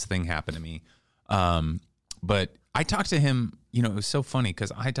I've had this thing happen to me. But I talked to him. You know, it was so funny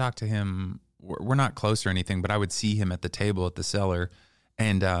because I talked to him. We're not close or anything, but I would see him at the table at the Cellar,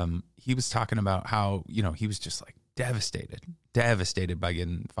 and he was talking about how, you know, he was just like devastated by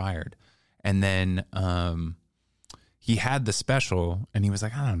getting fired, and then he had the special, and he was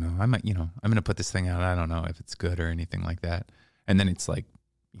like, I don't know, I'm going to put this thing out. I don't know if it's good or anything like that. And then it's like,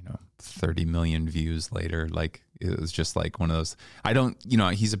 30 million views later. Like, it was just like one of those.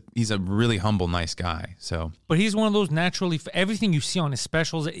 He's a really humble, nice guy. So, but he's one of those naturally. Everything you see on his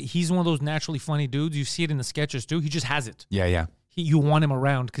specials, he's one of those naturally funny dudes. You see it in the sketches too. He just has it. Yeah. You want him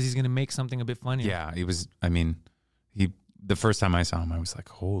around because he's going to make something a bit funny. Yeah, he was. I mean, the first time I saw him, I was like,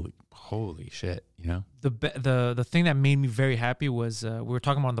 holy shit, you know? The thing that made me very happy was we were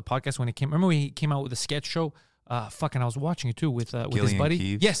talking about on the podcast when he came. Remember when he came out with a sketch show? I was watching it too with his buddy.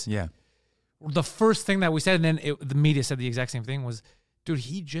 Keeves? Yes. Yeah. The first thing that we said, and then the media said the exact same thing, was, dude,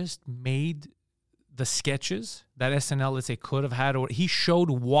 he just made the sketches that SNL, let's say, could have had, or he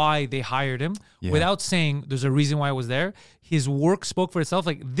showed why they hired him without saying there's a reason why I was there. His work spoke for itself.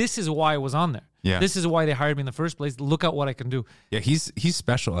 Like, this is why I was on there. Yeah. This is why they hired me in the first place. Look at what I can do. Yeah, he's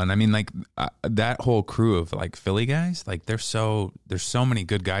special. And I mean, like, that whole crew of like Philly guys, like, there's so many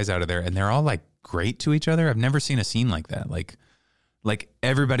good guys out of there, and they're all like great to each other. I've never seen a scene like that. Like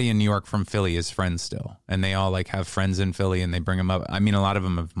everybody in New York from Philly is friends still, and they all like have friends in Philly, and they bring them up. I mean, a lot of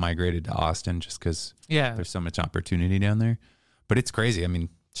them have migrated to Austin just because there's so much opportunity down there. But it's crazy. I mean,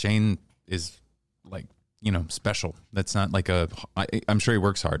 Shane is like, special. That's not like I'm sure he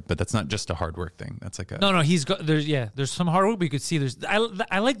works hard, but that's not just a hard work thing. That's like no. He's got there's some hard work, but you could see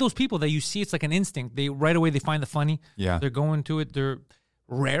I like those people that you see. It's like an instinct. They right away they find the funny. Yeah, they're going to it. They're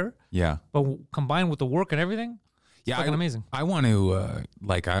rare. Yeah, but combined with the work and everything. Yeah, fucking amazing. I want to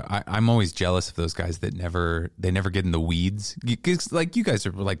I'm always jealous of those guys that never get in the weeds. Because like you guys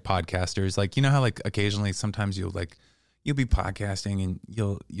are like podcasters, like you know how like occasionally sometimes you'll be podcasting and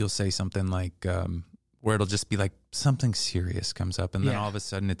you'll say something like where it'll just be like something serious comes up, and then all of a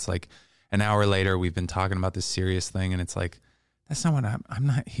sudden it's like an hour later we've been talking about this serious thing, and it's like, that's not what I'm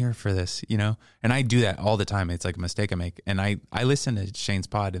not here for this, And I do that all the time. It's like a mistake I make. And I listen to Shane's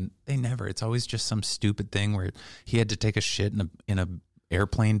pod, and it's always just some stupid thing where he had to take a shit in a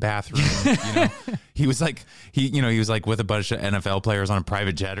airplane bathroom. He was like, he was like with a bunch of NFL players on a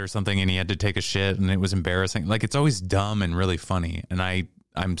private jet or something, and he had to take a shit, and it was embarrassing. Like, it's always dumb and really funny. And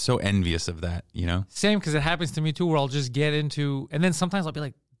I'm so envious of that, Same, because it happens to me too, where I'll just get into, and then sometimes I'll be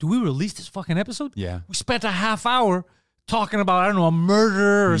like, do we release this fucking episode? Yeah. We spent a half hour talking about, I don't know, a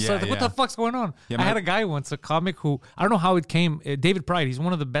murder or something. What the fuck's going on? Yeah, I had a guy once, a comic who, I don't know how it came, David Pride, he's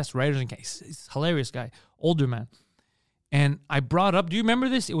one of the best writers in case. He's a hilarious guy, older man. And I brought up, do you remember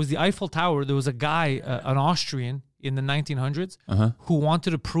this? It was the Eiffel Tower. There was a guy, an Austrian in the 1900s who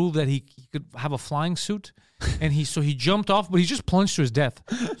wanted to prove that he could have a flying suit. And he jumped off, but he just plunged to his death.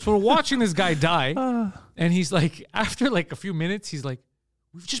 So we're watching this guy die. And he's like, after like a few minutes, he's like,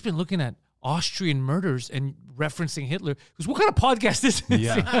 we've just been looking at Austrian murders and referencing Hitler. Because what kind of podcast is this?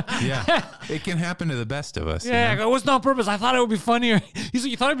 Yeah. It can happen to the best of us. Yeah, you know? it wasn't on purpose. I thought it would be funnier. He's like,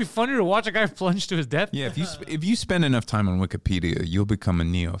 you thought it'd be funnier to watch a guy plunge to his death? Yeah, if you spend enough time on Wikipedia, you'll become a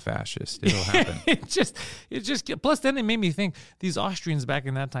neo-fascist. It'll happen. it just. Plus, then it made me think these Austrians back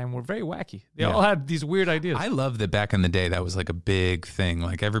in that time were very wacky. They all had these weird ideas. I love that back in the day that was like a big thing.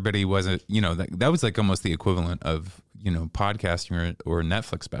 Like everybody wasn't, that was like almost the equivalent of, podcasting or a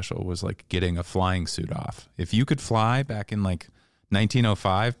Netflix special was like getting a flying suit off. If you could fly back in like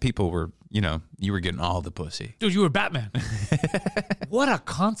 1905, people were, you were getting all the pussy. Dude, you were Batman. What a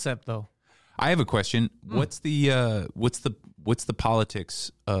concept, though. I have a question. What's the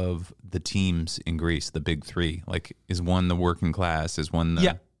politics of the teams in Greece, the big three? Like, is one the working class? Is one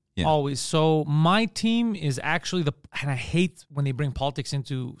the... Yeah. Always. So my team is actually and I hate when they bring politics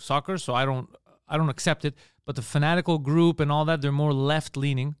into soccer, so I don't accept it. But the fanatical group and all that, they're more left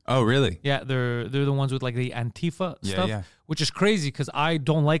leaning. Oh, really? Yeah, they're the ones with like the Antifa stuff, which is crazy because I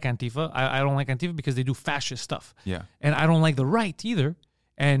don't like Antifa. I don't like Antifa because they do fascist stuff. Yeah. And I don't like the right either.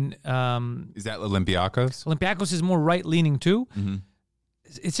 And is that Olympiacos? Olympiacos is more right leaning too. Mm-hmm.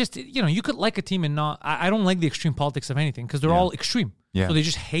 It's just, you could like a team and not. I don't like the extreme politics of anything because they're all extreme. Yeah. So they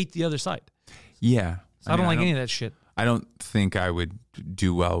just hate the other side. Yeah. So I don't like any of that shit. I don't think I would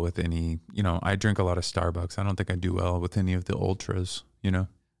do well with any, I drink a lot of Starbucks. I don't think I do well with any of the ultras, You're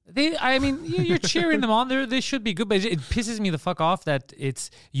cheering them on. They should be good, but it pisses me the fuck off that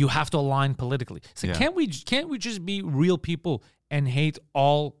you have to align politically. So can't we just be real people and hate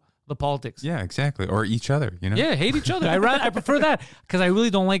all the politics? Yeah, exactly. Or each other, Yeah, hate each other. I prefer that because I really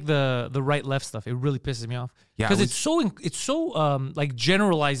don't like the right left stuff. It really pisses me off. Yeah, because it's so like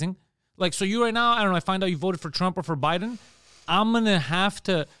generalizing. Like, so you right now, I don't know, I find out you voted for Trump or for Biden, I'm going to have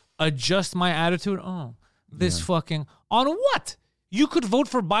to adjust my attitude. Oh, this fucking, on what? You could vote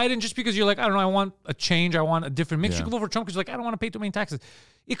for Biden just because you're like, I don't know, I want a change, I want a different mix. You could vote for Trump because you're like, I don't want to pay too many taxes.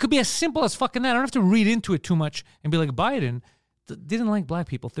 It could be as simple as fucking that. I don't have to read into it too much and be like, Biden didn't like black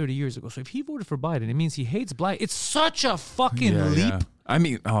people 30 years ago. So if he voted for Biden, it means he hates black. It's such a fucking leap. Yeah. I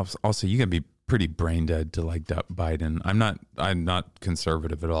mean, also, you got to be pretty brain dead to like Biden. I'm not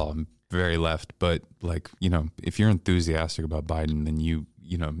conservative at all. I'm very left, but like, if you're enthusiastic about Biden, then you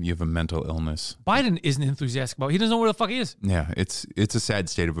have a mental illness. Biden isn't enthusiastic about it. He doesn't know where the fuck he is. Yeah, it's a sad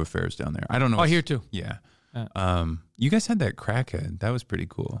state of affairs down there. I don't know. Oh, here too. Yeah. You guys had that crackhead. That was pretty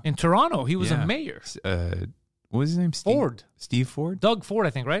cool. In Toronto, he was a mayor. What was his name? Ford. Steve Ford? Doug Ford,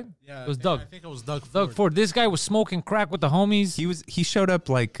 I think, right? Yeah, it was Doug. I think it was Doug Ford. Doug Ford. This guy was smoking crack with the homies. He showed up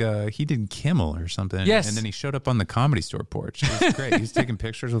like he did Kimmel or something. Yes. And then he showed up on the Comedy Store porch. It was great. He was taking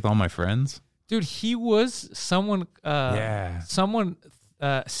pictures with all my friends. Dude, he was someone. Someone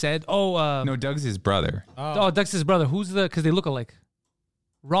said, no, Doug's his brother. Oh, Doug's his brother. Who's because they look alike.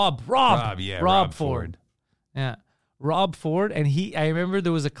 Rob, yeah. Rob Ford. Yeah. Rob Ford, and I remember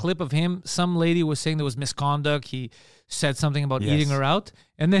there was a clip of him. Some lady was saying there was misconduct. He said something about eating her out,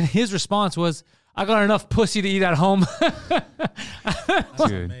 and then his response was, "I got enough pussy to eat at home." That's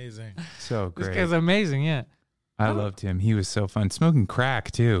amazing. So great. This guy's amazing. Yeah, I loved him. He was so fun. Smoking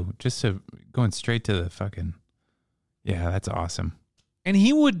crack too, going straight to the fucking. Yeah, that's awesome. And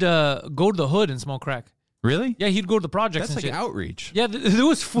he would go to the hood and smoke crack. Really? Yeah, he'd go to the projects. That's and like shit. outreach. Yeah, there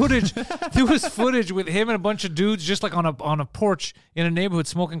was footage. There was footage with him and a bunch of dudes just like on a porch in a neighborhood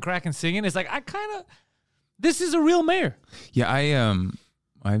smoking crack and singing. It's like this is a real mayor. Yeah,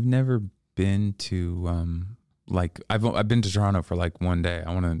 I've never been to I've been to Toronto for like one day.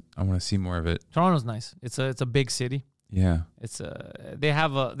 I want to see more of it. Toronto's nice. It's a big city. Yeah, they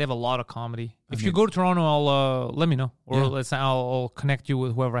have a lot of comedy. If you go to Toronto, I'll let me know, or I'll connect you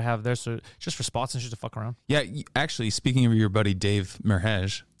with whoever I have there. So just for spots and just to fuck around. Yeah, actually, speaking of your buddy Dave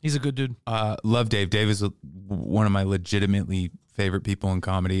Merhej, he's a good dude. Love Dave. Dave is one of my legitimately favorite people in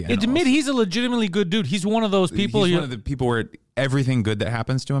comedy. And he's a legitimately good dude. He's one of those people. He's one of the people where everything good that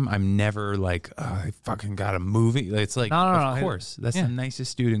happens to him, I'm never like, oh, I fucking got a movie. It's like, of course, that's the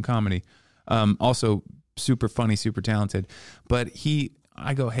nicest dude in comedy. Also. Super funny, super talented. But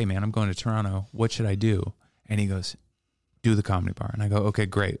I go, hey man, I'm going to Toronto. What should I do? And he goes, do the Comedy Bar. And I go, okay,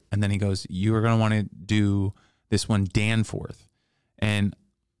 great. And then he goes, you are going to want to do this one, Danforth. And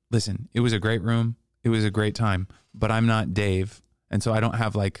listen, it was a great room. It was a great time, but I'm not Dave. And so I don't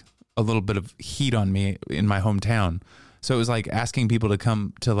have like a little bit of heat on me in my hometown. So it was like asking people to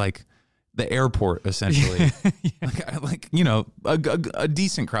come to like the airport, essentially. A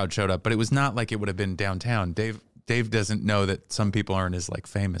decent crowd showed up, but it was not like it would have been downtown. Dave doesn't know that some people aren't as like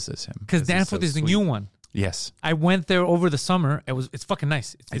famous as him. Because Danforth is the new one. Yes. I went there over the summer. It's fucking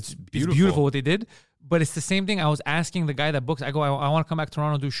nice. It's beautiful what they did. But it's the same thing. I was asking the guy that books. I go, I want to come back to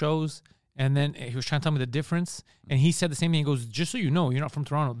Toronto, do shows. And then he was trying to tell me the difference. And he said the same thing. He goes, just so you know, you're not from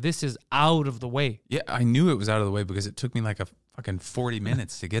Toronto. This is out of the way. Yeah, I knew it was out of the way because it took me like a fucking 40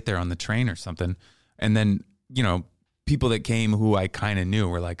 minutes to get there on the train or something. And then, you know, people that came who I kind of knew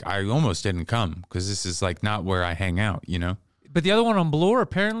were like, I almost didn't come because this is like not where I hang out, you know? But the other one on Bloor,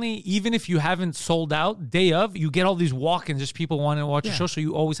 apparently, even if you haven't sold out, day of, you get all these walk-ins, just people wanting to watch a show, so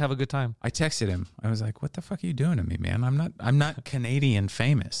you always have a good time. I texted him. I was like, "What the fuck are you doing to me, man? I'm not Canadian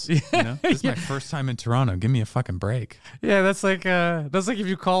famous. You know, this is my first time in Toronto. Give me a fucking break." Yeah, that's like if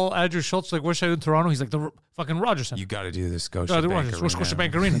you call Andrew Schultz, like, what should I do in Toronto? He's like, the fucking Rogers Center. You got to do the Scotiabank the Arena.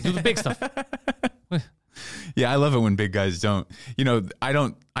 Scotiabank Arena. Do the big stuff. Yeah, I love it when big guys don't. You know, I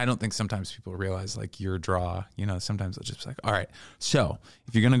don't think sometimes people realize like your draw. You know, sometimes they'll just be like, all right, so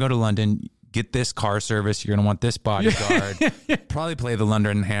if you're gonna go to London, get this car service. You're gonna want this bodyguard. Probably play the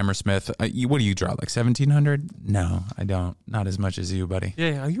London Hammersmith. What do you draw? Like 1,700? No, I don't. Not as much as you, buddy.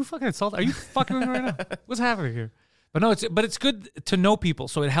 Yeah. Are you fucking insulted? Are you fucking with me right now? What's happening here? But no, it's good to know people,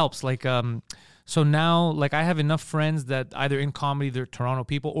 so it helps. Like so now, like I have enough friends that either in comedy they're Toronto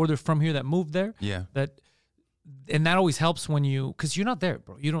people or they're from here that moved there. Yeah. And that always helps when because you're not there,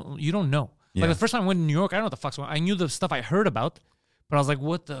 bro. You don't know. Yeah. Like the first time I went to New York, I don't know what the fuck's going on. I knew the stuff I heard about, but I was like,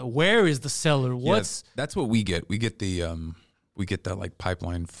 where is the cellar? That's what we get. We get that like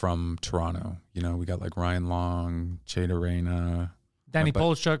pipeline from Toronto. You know, we got like Ryan Long, Cheda Reyna, Danny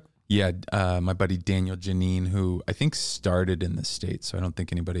Polchuk. Yeah, my buddy Daniel Janine, who I think started in the States, so I don't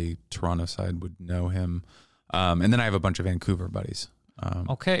think anybody Toronto side would know him. And then I have a bunch of Vancouver buddies.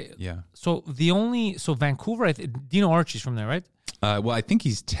 Okay. Yeah. So Vancouver, Dino Archie's from there, right? Well, I think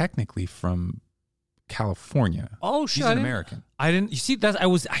he's technically from California. Oh shit! He's an American. I didn't. You see that?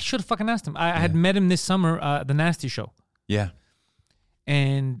 I should have fucking asked him. I had met him this summer, the Nasty Show. Yeah.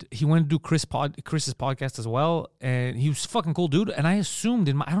 And he went to do Chris's podcast as well, and he was a fucking cool dude. And I assumed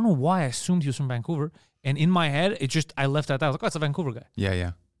I don't know why I assumed he was from Vancouver. And in my head, I left that out. I was like, oh, it's a Vancouver guy. Yeah,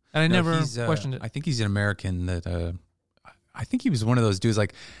 yeah. And I never questioned it. I think he's an American that. I think he was one of those dudes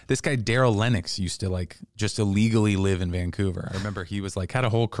like this guy Daryl Lennox used to like just illegally live in Vancouver. I remember he was like had a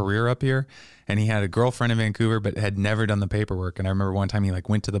whole career up here and he had a girlfriend in Vancouver but had never done the paperwork. And I remember one time he like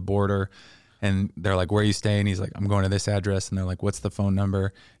went to the border and they're like, where are you staying? He's like, I'm going to this address. And they're like, what's the phone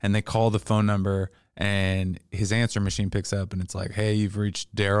number? And they call the phone number and his answer machine picks up and it's like, hey, you've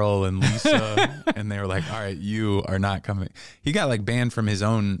reached Daryl and Lisa. And they were like, all right, you are not coming. He got like banned from his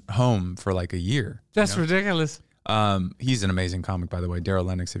own home for like a year. That's ridiculous. He's an amazing comic, by the way. Daryl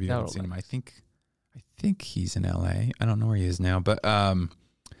Lennox, if you haven't seen him, I think he's in LA. I don't know where he is now, but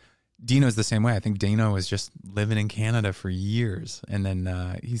Dino's the same way. I think Dino was just living in Canada for years, and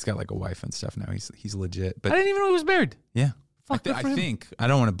then he's got like a wife and stuff now. He's legit. But I didn't even know he was married. Yeah, Fuck, I think I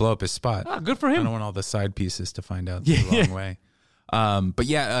don't want to blow up his spot. Ah, good for him. I don't want all the side pieces to find out the wrong way. But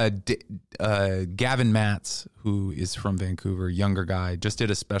yeah, Gavin Matz, who is from Vancouver, younger guy, just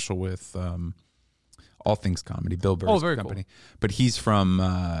did a special with All Things Comedy, Bill Burr's company. Cool. But he's from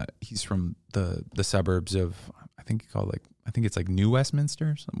the suburbs of I think it's like New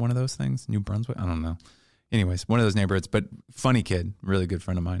Westminster, one of those things, New Brunswick. I don't know. Anyways, one of those neighborhoods. But funny kid, really good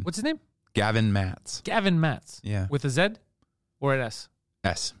friend of mine. What's his name? Gavin Matz. Gavin Matz. Yeah. With a Z or an S?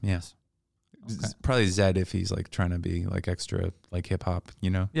 S. Yes. Okay. Probably Z if he's like trying to be like extra like hip hop, you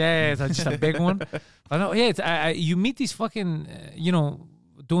know? Yeah, it's just a big one. I know. Yeah, you meet these fucking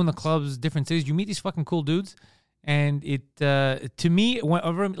doing the clubs, different cities. You meet these fucking cool dudes, and it to me,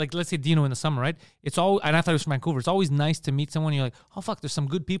 whenever like let's say Dino in the summer, right? It's all, and I thought it was from Vancouver. It's always nice to meet someone. You're like, oh fuck, there's some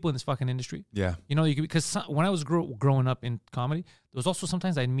good people in this fucking industry. Yeah, because when I was growing up in comedy, there was also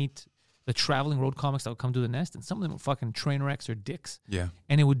sometimes I'd meet the traveling road comics that would come to the nest, and some of them were fucking train wrecks or dicks. Yeah,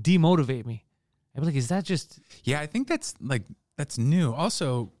 and it would demotivate me. I'd be like, is that just? Yeah, I think that's new.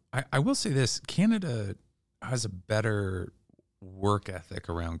 Also, I will say this: Canada has a better work ethic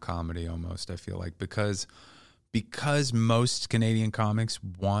around comedy almost, I feel like, because most Canadian comics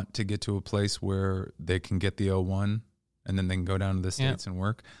want to get to a place where they can get the O1 and then they can go down to the States and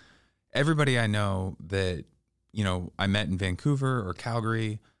work. Everybody I know that, I met in Vancouver or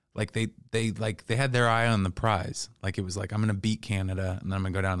Calgary, like they had their eye on the prize. Like it was like, I'm going to beat Canada and then I'm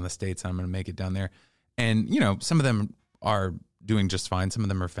going to go down to the States and I'm going to make it down there. And, some of them are doing just fine. Some of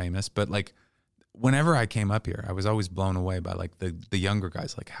them are famous, but like, whenever I came up here, I was always blown away by like the younger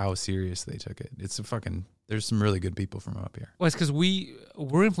guys, like how serious they took it. There's some really good people from up here. Well, it's because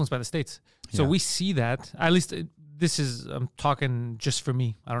we're influenced by the States. So we see that, at least I'm talking just for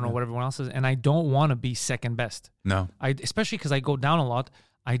me. I don't know what everyone else is. And I don't want to be second best. No. Especially because I go down a lot.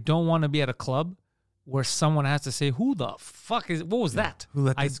 I don't want to be at a club where someone has to say, who the fuck what was that? Who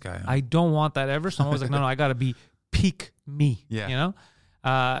let this guy on? I don't want that ever. So I'm always like, no, I got to be peak me. Yeah.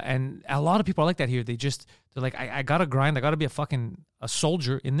 And a lot of people are like that here. They're like, I gotta grind. I gotta be a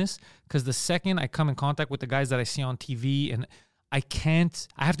soldier in this, because the second I come in contact with the guys that I see on TV, and I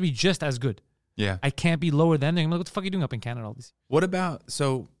have to be just as good. Yeah. I can't be lower than them. Like, what the fuck are you doing up in Canada all these? What about,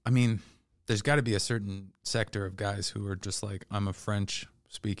 so, I mean, there's got to be a certain sector of guys who are just like, I'm a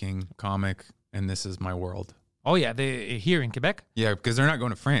French-speaking comic, and this is my world. Oh, yeah. They here in Quebec? Yeah, because they're not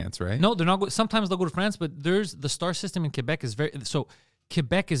going to France, right? No, they're not. Sometimes they'll go to France, but there's the star system in Quebec is so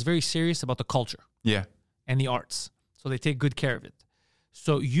Quebec is very serious about the culture. Yeah. And the arts. So they take good care of it.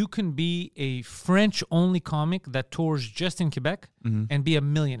 So you can be a French-only comic that tours just in Quebec and be a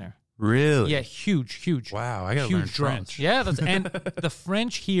millionaire. Really? Yeah, huge. Wow, I got to learn French. Yeah, and the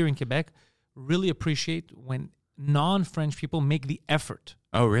French here in Quebec really appreciate when non-French people make the effort.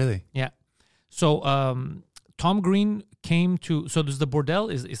 Oh, really? Yeah. So Tom Green came to, so there's the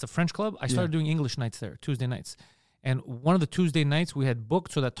Bordel, is a French club. I started doing English nights there, Tuesday nights. And one of the Tuesday nights we had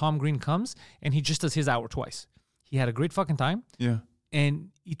booked so that Tom Green comes and he just does his hour twice. He had a great fucking time. Yeah. And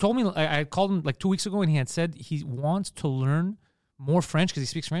he told me, I called him like 2 weeks ago, and he had said he wants to learn more French because he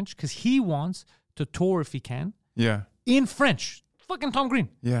speaks French, because he wants to tour if he can. Yeah. In French. Fucking Tom Green.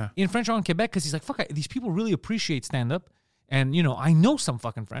 Yeah. In French or in Quebec, because he's like, fuck, these people really appreciate stand-up. And, you know, I know some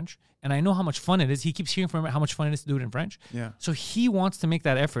fucking French, and I know how much fun it is. He keeps hearing from him how much fun it is to do it in French. Yeah. So he wants to make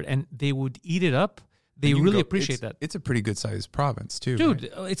that effort, and they would eat it up. They really appreciate that. It's a pretty good sized province too, dude.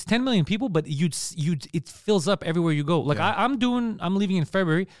 Right? It's 10 million people, but it fills up everywhere you go. Like I'm leaving in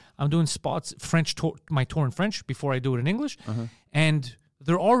February. I'm doing spots French tour, my tour in French before I do it in English, and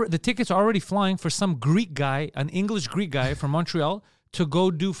the tickets are already flying for some Greek guy, an English Greek guy from Montreal, to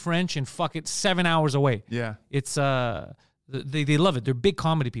go do French in 7 hours away. Yeah, it's They love it. They're big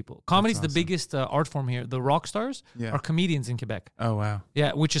comedy people. Comedy's awesome. The biggest art form here. The rock stars are comedians in Quebec. Oh, wow.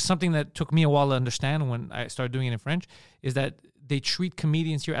 Yeah, which is something that took me a while to understand when I started doing it in French, is that they treat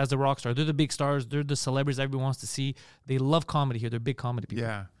comedians here as the rock star. They're the big stars. They're the celebrities everyone wants to see. They love comedy here. They're big comedy people.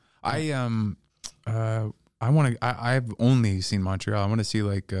 Yeah. I've only seen Montreal. I want to see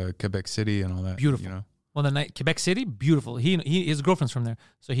like Quebec City and all that. Beautiful. You know? Well, Quebec City, beautiful. His girlfriend's from there,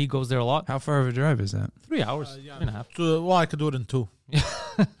 so he goes there a lot. How far of a drive is that? 3 hours, 3.5. So, well, I could do it in 2.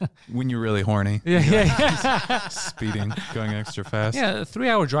 When you're really horny. Yeah. Speeding, going extra fast. Yeah,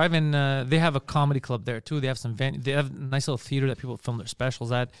 3-hour drive, and they have a comedy club there too. They have they have a nice little theater that people film their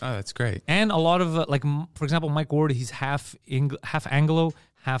specials at. Oh, that's great. And a lot of for example, Mike Ward, he's half Anglo,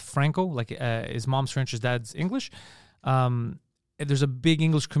 half Franco. Like his mom's French, his dad's English. There's a big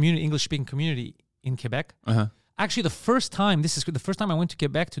English speaking community in Quebec. Actually, the first time I went to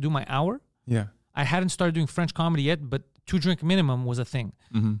Quebec to do my hour. Yeah. I hadn't started doing French comedy yet, but 2-drink minimum was a thing.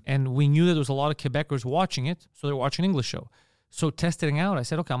 And we knew that there was a lot of Quebecers watching it, so they were watching an English show. So testing out, I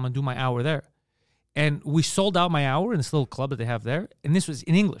said, okay, I'm going to do my hour there. And we sold out my hour in this little club that they have there, and this was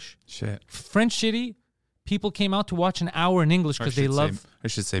in English. Shit. French City, people came out to watch an hour in English because they love... I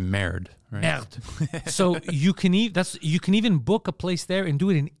should say merde. Right? Merde. So you can even book a place there and do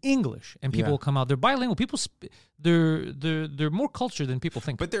it in English, and people will come out. They're bilingual. People, they're more cultured than people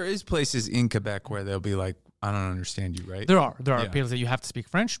think. But there is places in Quebec where they'll be like, I don't understand you, right? There are places that you have to speak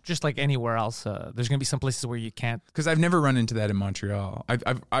French, just like anywhere else. There's going to be some places where you can't. Because I've never run into that in Montreal.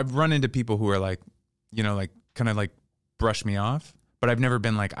 I've run into people who are like, you know, like kind of like brush me off, but I've never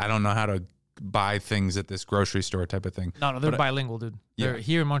been like, I don't know how to buy things at this grocery store type of thing. No, they're bilingual, dude. They're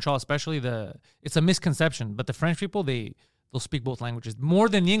here in Montreal, especially it's a misconception, but the French people, they'll speak both languages more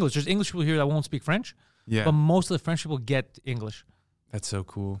than the English. There's English people here that won't speak French. Yeah. But most of the French people get English. That's so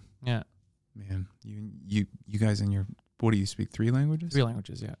cool. Yeah. Man, you guys what do you speak? 3 languages? 3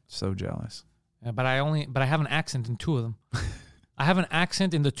 languages, yeah. So jealous. Yeah, but I have an accent in 2 of them. I have an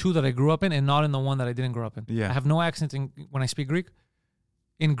accent in the 2 that I grew up in and not in the one that I didn't grow up in. Yeah. I have no accent when I speak Greek.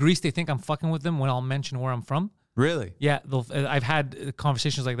 In Greece, they think I'm fucking with them when I'll mention where I'm from. Really? Yeah, I've had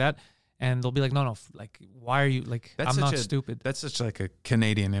conversations like that, and they'll be like, "No, like, why are you like? I'm not stupid." That's such like a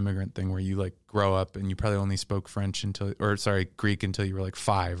Canadian immigrant thing where you like grow up and you probably only spoke Greek until you were like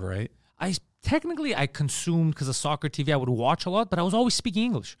 5, right? I consumed because of soccer TV. I would watch a lot, but I was always speaking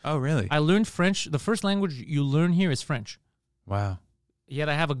English. Oh, really? I learned French. The first language you learn here is French. Wow. Yet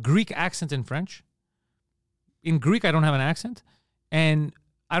I have a Greek accent in French. In Greek, I don't have an accent, and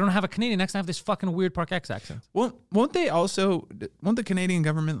I don't have a Canadian accent. I have this fucking weird Park X accent. Well, won't the Canadian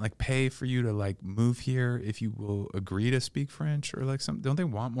government like pay for you to like move here if you will agree to speak French or like something? Don't they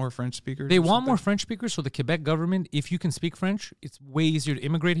want more French speakers? They want more French speakers. So the Quebec government, if you can speak French, it's way easier to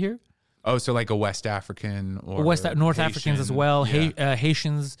immigrate here. Oh, so like a West African or North Haitian. Africans as well, Yeah.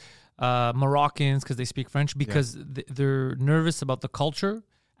 Haitians, Moroccans, because they speak French, because they're nervous about the culture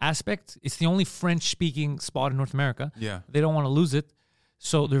aspect. It's the only French-speaking spot in North America. Yeah. They don't want to lose it.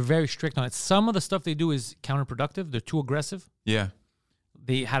 So they're very strict on it. Some of the stuff they do is counterproductive. They're too aggressive. Yeah.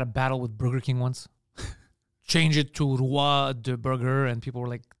 They had a battle with Burger King once. Change it to Roi de Burger, and people were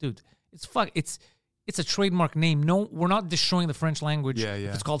like, "Dude, it's a trademark name. No, we're not destroying the French language. Yeah.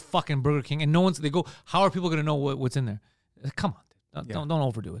 If it's called fucking Burger King." And they go, "How are people gonna know what's in there?" Come on, dude. Don't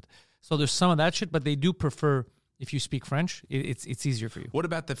overdo it. So there's some of that shit, but they do prefer if you speak French. It's easier for you. What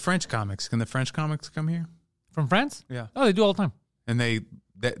about the French comics? Can the French comics come here? From France? Yeah. Oh, they do all the time. And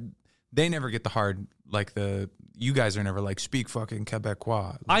they never get the hard, like you guys are never like, speak fucking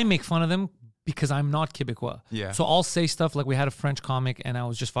Quebecois. I make fun of them because I'm not Quebecois. Yeah. So I'll say stuff like, we had a French comic and I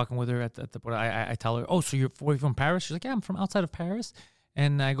was just fucking with her at the I tell her, "Oh, so you're from Paris?" She's like, "Yeah, I'm from outside of Paris."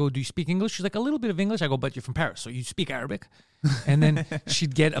 And I go, "Do you speak English?" She's like, "A little bit of English." I go, "But you're from Paris, so you speak Arabic." And then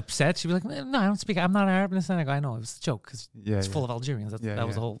she'd get upset. She'd be like, "No, I don't speak. I'm not Arab." And I go, "I know, it was a joke because it's full of Algerians." That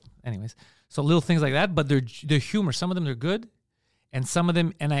was the whole. Anyways, so little things like that. But their humor. Some of them they're good, and some of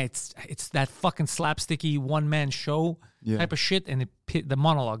them, and it's that fucking slapsticky one man show type of shit, and the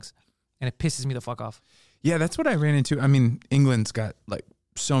monologues, and it pisses me the fuck off. Yeah, that's what I ran into. I mean, England's got like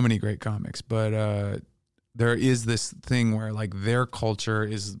so many great comics, but there is this thing where like their culture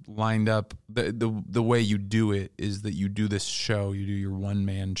is lined up. The way you do it is that you do this show, you do your one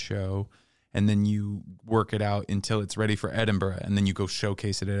man show, and then you work it out until it's ready for Edinburgh, and then you go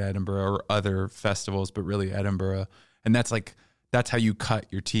showcase it at Edinburgh or other festivals, but really Edinburgh. And that's how you cut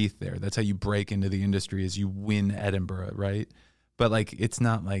your teeth there. That's how you break into the industry, is you win Edinburgh, right? But like, it's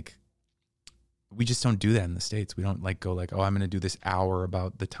not like, we just don't do that in the States. We don't like go like, "Oh, I'm going to do this hour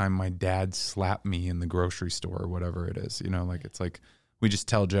about the time my dad slapped me in the grocery store," or whatever it is. You know, like, it's like, we just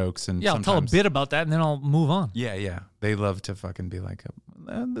tell jokes and I'll tell a bit about that and then I'll move on. Yeah. They love to fucking be like,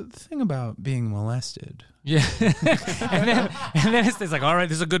 the thing about being molested. Yeah. and then it's like, all right,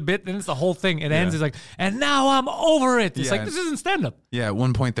 this is a good bit. Then it's the whole thing. It ends. It's like, "And now I'm over it." It's like, this isn't stand up. Yeah. At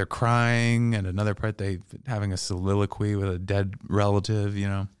one point they're crying, and another part they having a soliloquy with a dead relative, you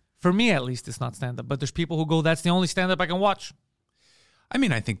know. For me, at least, it's not stand up. But there's people who go, "That's the only stand up I can watch." I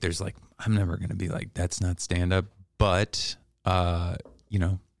mean, I think there's like, I'm never going to be like, "That's not stand up." But, you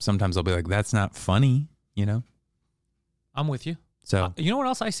know, sometimes I'll be like, "That's not funny," you know? I'm with you. So, you know what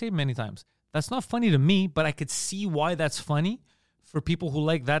else I say many times? That's not funny to me, but I could see why that's funny for people who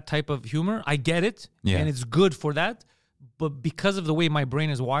like that type of humor. I get it. Yeah. And it's good for that. But because of the way my brain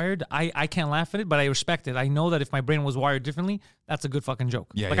is wired, I can't laugh at it, but I respect it. I know that if my brain was wired differently, that's a good fucking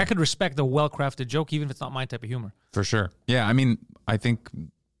joke. Yeah, like, yeah. I could respect a well-crafted joke, even if it's not my type of humor. for sure. Yeah. I mean, I think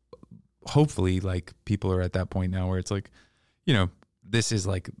hopefully like people are at that point now where it's like, you know, this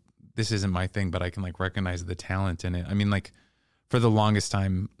isn't my thing, but I can like recognize the talent in it. I mean, like, for the longest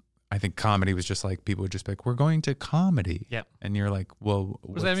time, I think comedy was just like, people would just be like, "We're going to comedy." Yep. And you're like, "Well,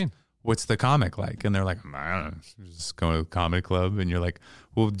 What does that mean? What's the comic like?" And they're like, "I don't know, just going to the comedy club." And you're like,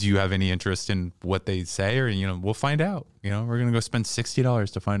 "Well, do you have any interest in what they say?" Or, you know, "We'll find out. You know, we're going to go spend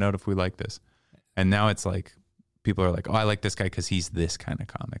 $60 to find out if we like this." And now it's like, people are like, "Oh, I like this guy because he's this kind of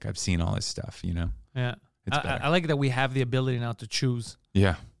comic. I've seen all his stuff," you know? Yeah. It's better. I like that we have the ability now to choose.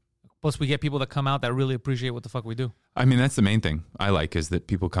 Yeah. Plus, we get people that come out that really appreciate what the fuck we do. I mean, that's the main thing I like, is that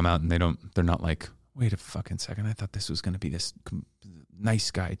people come out and they're not like, "Wait a fucking second, I thought this was going to be this nice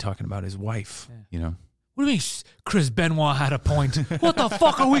guy talking about his wife," you know? What do you mean Chris Benoit had a point? What the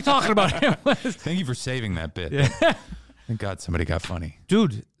fuck are we talking about here? Thank you for saving that bit. Yeah. Thank God somebody got funny.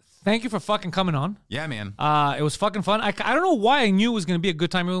 Dude, thank you for fucking coming on. Yeah, man. It was fucking fun. I don't know why I knew it was going to be a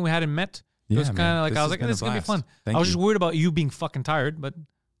good time when we hadn't met. It was Yeah, kind man. of like, This I was has like, been this is a going to be blast. fun. Thank I was you. just worried about you being fucking tired, but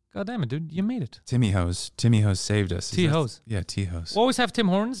God damn it, dude. You made it. Timmy Hose saved us. T-Hose. Yeah, T-Hose. We always have Tim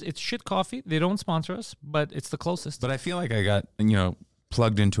Hortons. It's shit coffee. They don't sponsor us, but it's the closest. But I feel like I got, you know,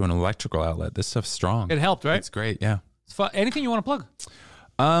 plugged into an electrical outlet. This stuff's strong. It helped, right? It's great, yeah. Anything you want to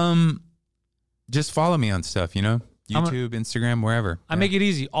plug? Just follow me on stuff, you know? I'm YouTube, Instagram, wherever. I make it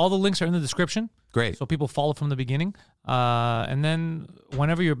easy. All the links are in the description. Great. So people follow from the beginning. And then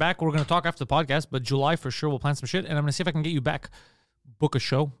whenever you're back, we're going to talk after the podcast. But July for sure, we'll plan some shit. And I'm going to see if I can get you back. Book a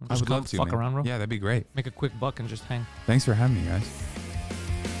show. I would love to, fuck man. around, bro. Yeah, that'd be great. Make a quick buck and just hang. Thanks for having me, guys.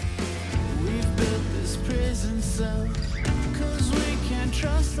 We've built this prison cell 'cause we can't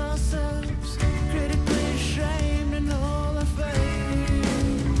trust ourselves. Critically ashamed and all our faith.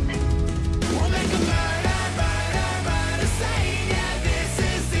 We'll make a murder scene. Yeah, this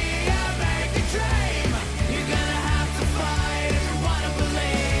is the American dream. You're gonna have to fight if you wanna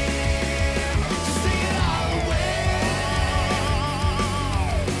believe. To see it all away.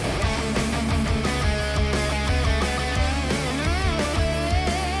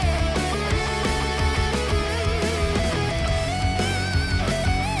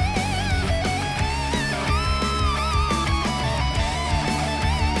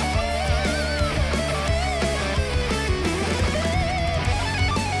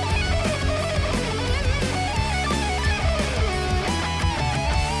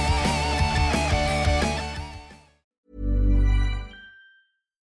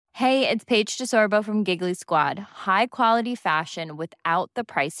 Hey, it's Paige DeSorbo from Giggly Squad. High quality fashion without the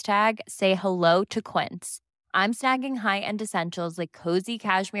price tag. Say hello to Quince. I'm snagging high-end essentials like cozy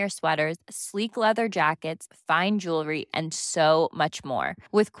cashmere sweaters, sleek leather jackets, fine jewelry, and so much more.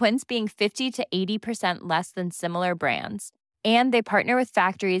 With Quince being 50 to 80% less than similar brands. And they partner with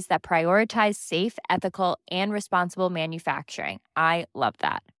factories that prioritize safe, ethical, and responsible manufacturing. I love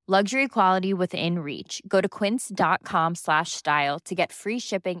that. Luxury quality within reach. Go to quince.com/style to get free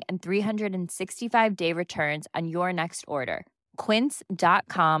shipping and 365-day returns on your next order.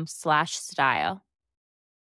 Quince.com/style.